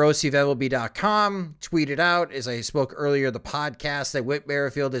John Morosi of MLB.com tweeted out, as I spoke earlier in the podcast, that Whit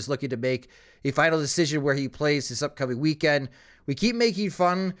Merrifield is looking to make a final decision where he plays this upcoming weekend. We keep making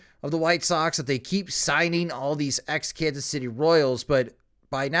fun of the White Sox that they keep signing all these ex-Kansas City Royals, but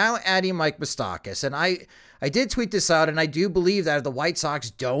by now adding Mike Moustakas, and I did tweet this out, and I do believe that if the White Sox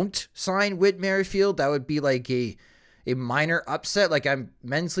don't sign Whit Merrifield, that would be like a minor upset. Like, I'm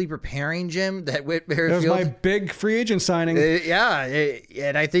mentally preparing, Jim, that Whit Merrifield... That was my big free agent signing.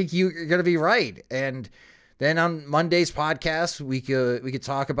 And I think you're going to be right. And then on Monday's podcast, we could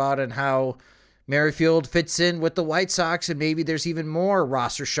talk about and how Merrifield fits in with the White Sox, and maybe there's even more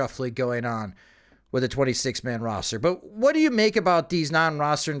roster shuffling going on with a 26-man roster. But what do you make about these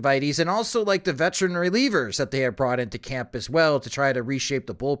non-roster invitees, and also like the veteran relievers that they have brought into camp as well to try to reshape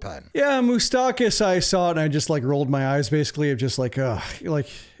the bullpen? Yeah, Moustakas, I saw it and I just like rolled my eyes basically of just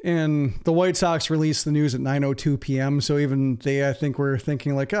and the White Sox released the news at 9:02 p.m. So even I think we're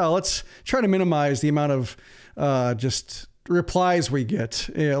thinking like, let's try to minimize the amount of just replies we get.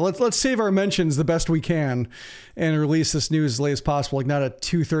 Yeah, let's save our mentions the best we can and release this news as late as possible. Like, not at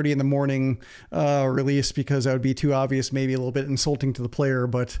 2:30 in the morning release, because that would be too obvious, maybe a little bit insulting to the player.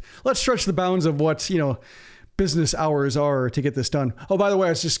 But let's stretch the bounds of what business hours are to get this done. Oh, by the way,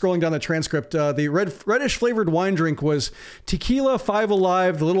 I was just scrolling down the transcript. The reddish flavored wine drink was tequila, Five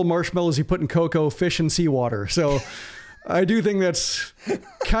Alive, the little marshmallows you put in cocoa, fish, and seawater. So I do think that's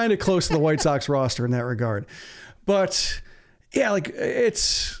kind of close to the White Sox roster in that regard. But yeah, like,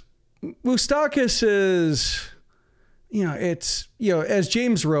 it's Moustakas is, as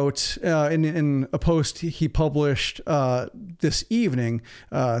James wrote in a post he published this evening,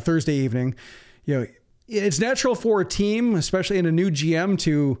 Thursday evening, it's natural for a team, especially in a new GM,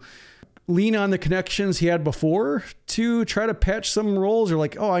 to lean on the connections he had before to try to patch some roles, or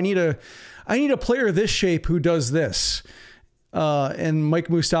like, I need a player this shape who does this. And Mike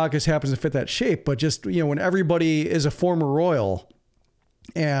Moustakas happens to fit that shape, but just, when everybody is a former Royal,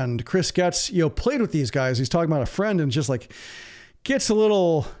 and Chris Getz, played with these guys, he's talking about a friend, and just like gets a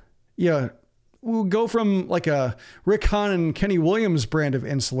little, we'll go from like a Rick Hahn and Kenny Williams brand of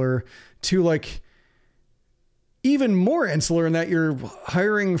insular to like even more insular in that you're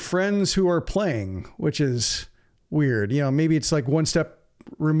hiring friends who are playing, which is weird. Maybe it's like one step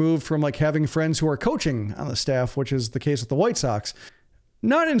removed from like having friends who are coaching on the staff, which is the case with the White Sox.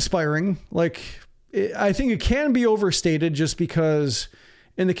 Not inspiring. Like, I think it can be overstated, just because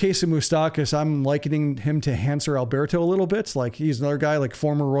in the case of Moustakas, I'm likening him to Hanser Alberto a little bit. Like, he's another guy, like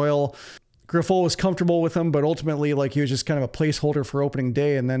former Royal. Grifol was comfortable with him, but ultimately, like, he was just kind of a placeholder for opening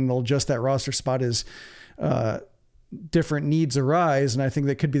day, and then they'll adjust that roster spot as different needs arise. And I think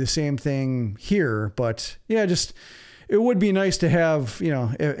that could be the same thing here. But yeah, just, it would be nice to have,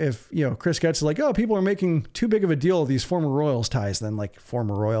 if Chris Getz is like, people are making too big of a deal of these former Royals ties, then like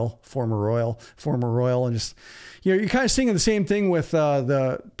former Royal, and just, you're kind of seeing the same thing with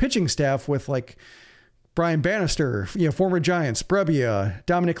the pitching staff with like Brian Bannister, former Giants, Brebbia,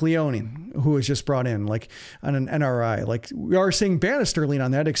 Dominic Leone, who was just brought in like on an NRI. Like we are seeing Bannister lean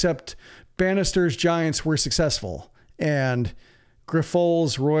on that, except Bannister's Giants were successful, and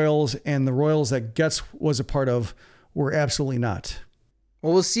Griffol's Royals and the Royals that Getz was a part of were absolutely not.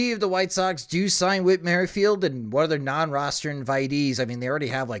 Well, we'll see if the White Sox do sign Whit Merrifield and what other non-roster invitees. I mean, they already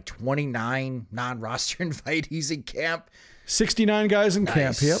have like 29 non-roster invitees in camp. 69 guys in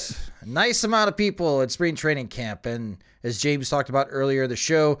camp, yep. Nice amount of people at spring training camp. And as James talked about earlier in the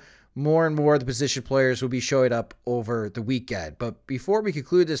show, more and more of the position players will be showing up over the weekend. But before we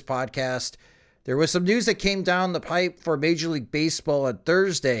conclude this podcast, there was some news that came down the pipe for Major League Baseball on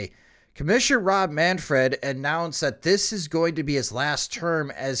Thursday. Commissioner Rob Manfred announced that this is going to be his last term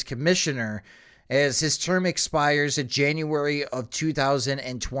as commissioner, as his term expires in January of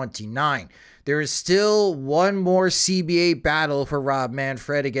 2029. There is still one more CBA battle for Rob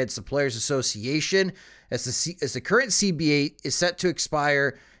Manfred against the Players Association, as the current CBA is set to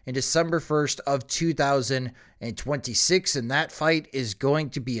expire in December 1st of 2026, and that fight is going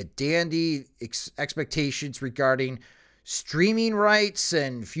to be a dandy. Expectations regarding streaming rights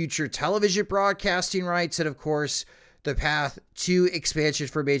and future television broadcasting rights, and of course the path to expansion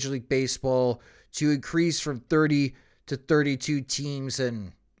for Major League Baseball to increase from 30 to 32 teams.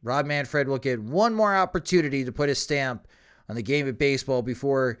 And Rob Manfred will get one more opportunity to put his stamp on the game of baseball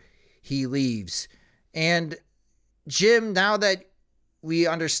before he leaves. And Jim, now that we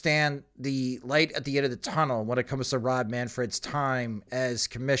understand the light at the end of the tunnel when it comes to Rob Manfred's time as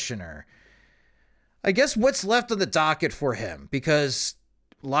commissioner, I guess what's left on the docket for him? Because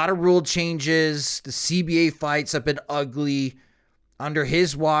a lot of rule changes, the CBA fights have been ugly. Under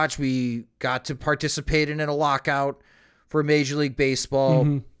his watch, we got to participate in a lockout for Major League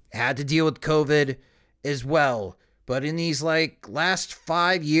Baseball. Had to deal with COVID as well. But in these last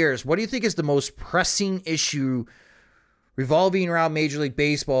 5 years, what do you think is the most pressing issue revolving around Major League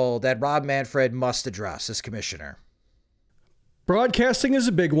Baseball that Rob Manfred must address as commissioner? Broadcasting is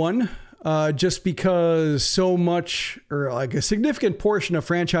a big one. Just because so much, or like a significant portion of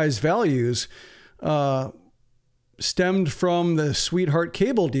franchise values stemmed from the sweetheart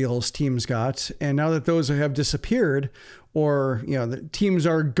cable deals teams got. And now that those have disappeared, or, the teams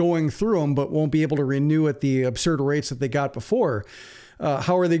are going through them, but won't be able to renew at the absurd rates that they got before.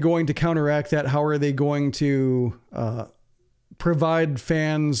 How are they going to counteract that? How are they going to provide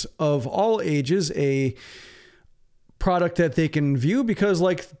fans of all ages a product that they can view? Because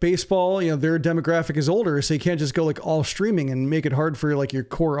like baseball, their demographic is older, so you can't just go all streaming and make it hard for your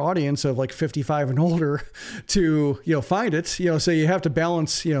core audience of 55 and older to find it. So you have to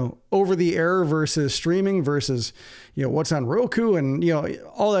balance over the air versus streaming versus what's on Roku and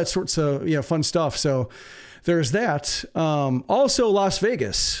all that sorts of fun stuff. So there's that. Also Las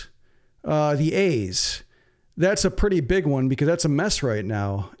Vegas, the A's. That's a pretty big one because that's a mess right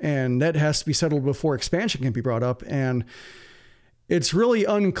now, and that has to be settled before expansion can be brought up. And it's really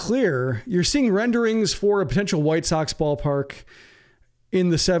unclear. You're seeing renderings for a potential White Sox ballpark in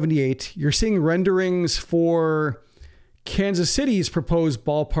the 78. You're seeing renderings for Kansas City's proposed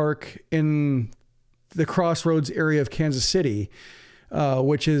ballpark in the Crossroads area of Kansas City,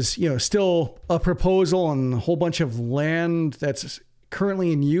 which is, still a proposal, and a whole bunch of land that's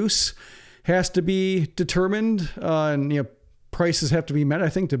currently in use has to be determined, and prices have to be met, I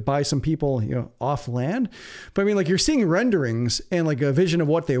think, to buy some people off land. But I mean, you're seeing renderings and a vision of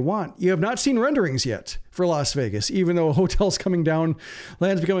what they want. You have not seen renderings yet for Las Vegas, even though a hotel's coming down,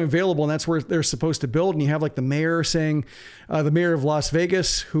 land's becoming available, and that's where they're supposed to build. And you have the mayor saying, the mayor of Las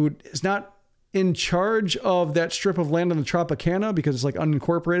Vegas, who is not in charge of that strip of land on the Tropicana because it's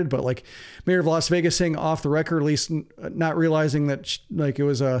unincorporated, but mayor of Las Vegas saying off the record, at least not realizing that it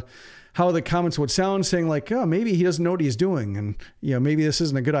was how the comments would sound, saying oh, maybe he doesn't know what he's doing, and maybe this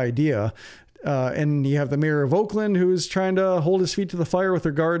isn't a good idea. And you have the mayor of Oakland who's trying to hold his feet to the fire with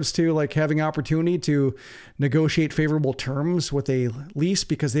regards to having opportunity to negotiate favorable terms with a lease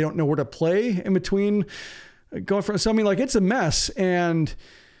because they don't know where to play in between going for. So I mean, it's a mess. And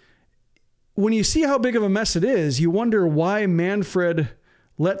when you see how big of a mess it is, you wonder why Manfred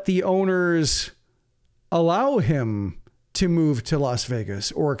let the owners allow him to move to Las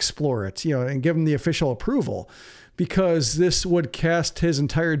Vegas or explore it, and give him the official approval, because this would cast his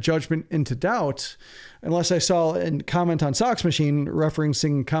entire judgment into doubt, unless I saw a comment on Sox Machine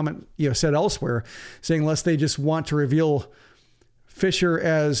referencing comment, said elsewhere, saying unless they just want to reveal Fisher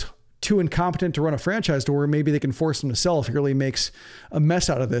as too incompetent to run a franchise to where maybe they can force him to sell if he really makes a mess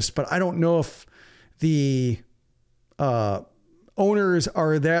out of this. But I don't know if the owners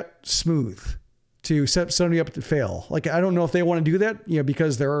are that smooth to set somebody up to fail. I don't know if they want to do that,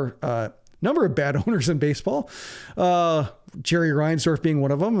 because there are number of bad owners in baseball. Jerry Reinsdorf being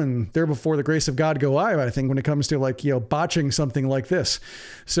one of them, and there before the grace of God go I think, when it comes to botching something like this.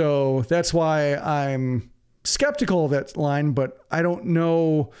 So that's why I'm skeptical of that line, but I don't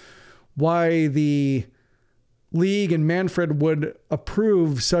know why the league and Manfred would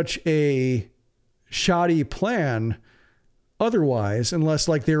approve such a shoddy plan otherwise, unless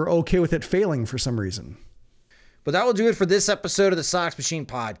they're okay with it failing for some reason. But that will do it for this episode of the Sox Machine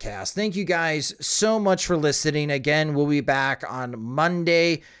Podcast. Thank you guys so much for listening. Again, we'll be back on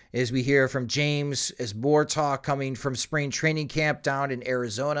Monday as we hear from James, as more talk coming from spring training camp down in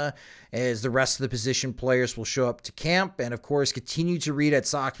Arizona, as the rest of the position players will show up to camp. And of course, continue to read at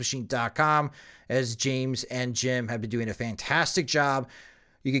SoxMachine.com, as James and Jim have been doing a fantastic job.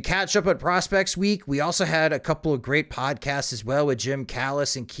 You can catch up at Prospects Week. We also had a couple of great podcasts as well with Jim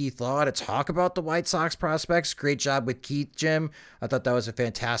Callis and Keith Law to talk about the White Sox prospects. Great job with Keith, Jim. I thought that was a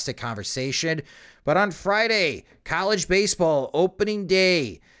fantastic conversation. But on Friday, college baseball opening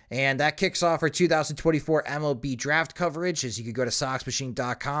day, and that kicks off our 2024 MLB draft coverage, as you can go to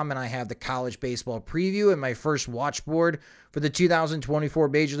SoxMachine.com, and I have the college baseball preview and my first watch board for the 2024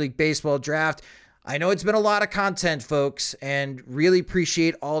 Major League Baseball draft. I know it's been a lot of content, folks, and really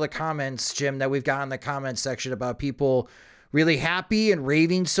appreciate all the comments, Jim, that we've got in the comments section about people really happy and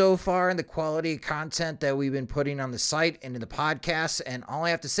raving so far and the quality of content that we've been putting on the site and in the podcast. And all I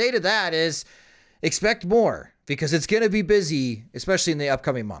have to say to that is expect more, because it's going to be busy, especially in the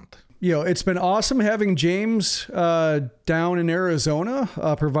upcoming month. It's been awesome having James down in Arizona,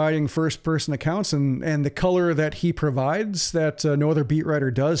 providing first-person accounts and the color that he provides that no other beat writer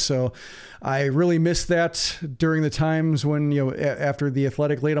does. So I really missed that during the times when, after the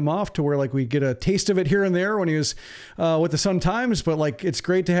Athletic laid him off, to where we get a taste of it here and there when he was with the Sun Times. But it's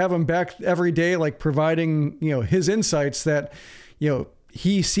great to have him back every day, providing, his insights that,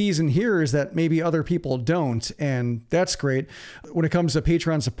 he sees and hears that maybe other people don't. And that's great. When it comes to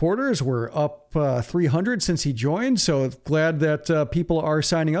Patreon supporters, we're up 300 since he joined. So glad that people are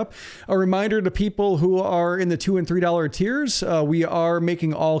signing up. A reminder to people who are in the $2 and $3 tiers, we are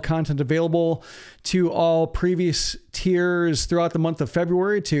making all content available to all previous tiers throughout the month of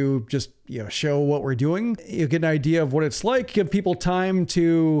February to just show what we're doing. You get an idea of what it's like, give people time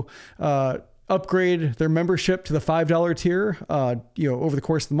to upgrade their membership to the $5 tier, over the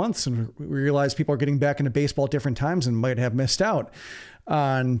course of the months. And we realize people are getting back into baseball at different times and might have missed out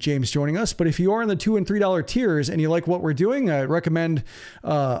on James joining us. But if you are in the $2 and $3 tiers and you like what we're doing, I recommend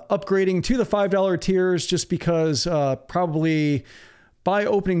upgrading to the $5 tiers, just because probably by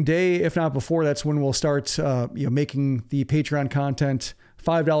opening day, if not before, that's when we'll start making the Patreon content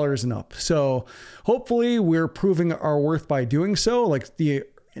 $5 and up. So hopefully we're proving our worth by doing so. The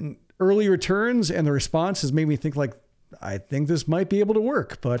early returns and the response has made me think I think this might be able to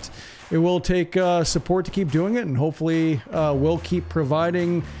work, but it will take support to keep doing it. And hopefully we'll keep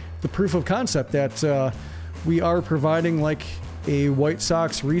providing the proof of concept that we are providing a White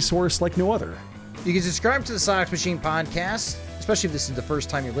Sox resource like no other. You can subscribe to the Sox Machine Podcast, especially if this is the first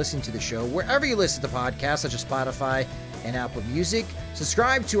time you're listening to the show, wherever you listen to podcasts, such as Spotify and Apple Music.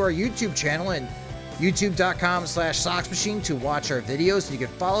 Subscribe to our YouTube channel and youtube.com/SoxMachine to watch our videos. And you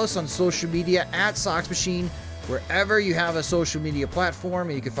can follow us on social media at Sox Machine, wherever you have a social media platform.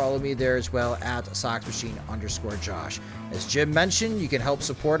 And you can follow me there as well at SoxMachine_Josh. As Jim mentioned, you can help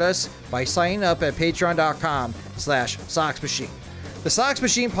support us by signing up at patreon.com/SoxMachine. The Sox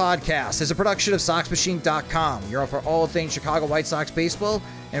Machine Podcast is a production of SoxMachine.com. You're up for all things Chicago White Sox baseball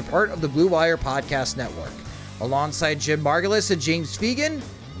and part of the Blue Wire Podcast Network. Alongside Jim Margulis and James Fegan,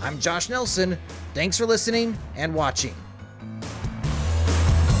 I'm Josh Nelson. Thanks for listening and watching.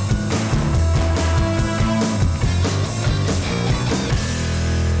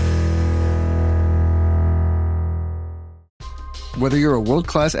 Whether you're a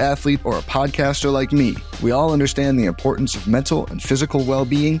world-class athlete or a podcaster like me, we all understand the importance of mental and physical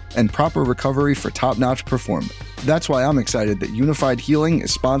well-being and proper recovery for top-notch performance. That's why I'm excited that Unified Healing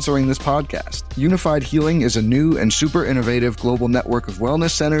is sponsoring this podcast. Unified Healing is a new and super innovative global network of wellness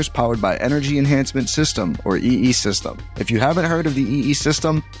centers powered by Energy Enhancement System, or EE System. If you haven't heard of the EE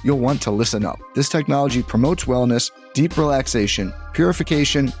System, you'll want to listen up. This technology promotes wellness, deep relaxation,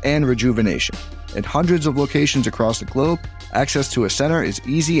 purification, and rejuvenation. In hundreds of locations across the globe, access to a center is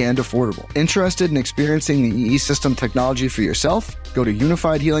easy and affordable. Interested in experiencing the EE System technology for yourself? Go to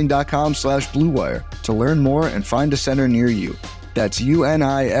unifiedhealing.com/bluewire to learn more and find a center near you. That's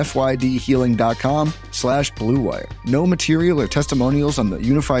unifydhealing.com/bluewire. No material or testimonials on the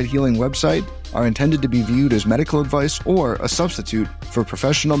Unified Healing website are intended to be viewed as medical advice or a substitute for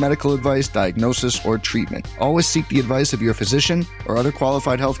professional medical advice, diagnosis, or treatment. Always seek the advice of your physician or other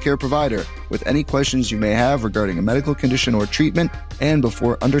qualified healthcare provider with any questions you may have regarding a medical condition or treatment and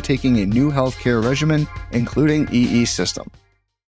before undertaking a new healthcare regimen, including EE system.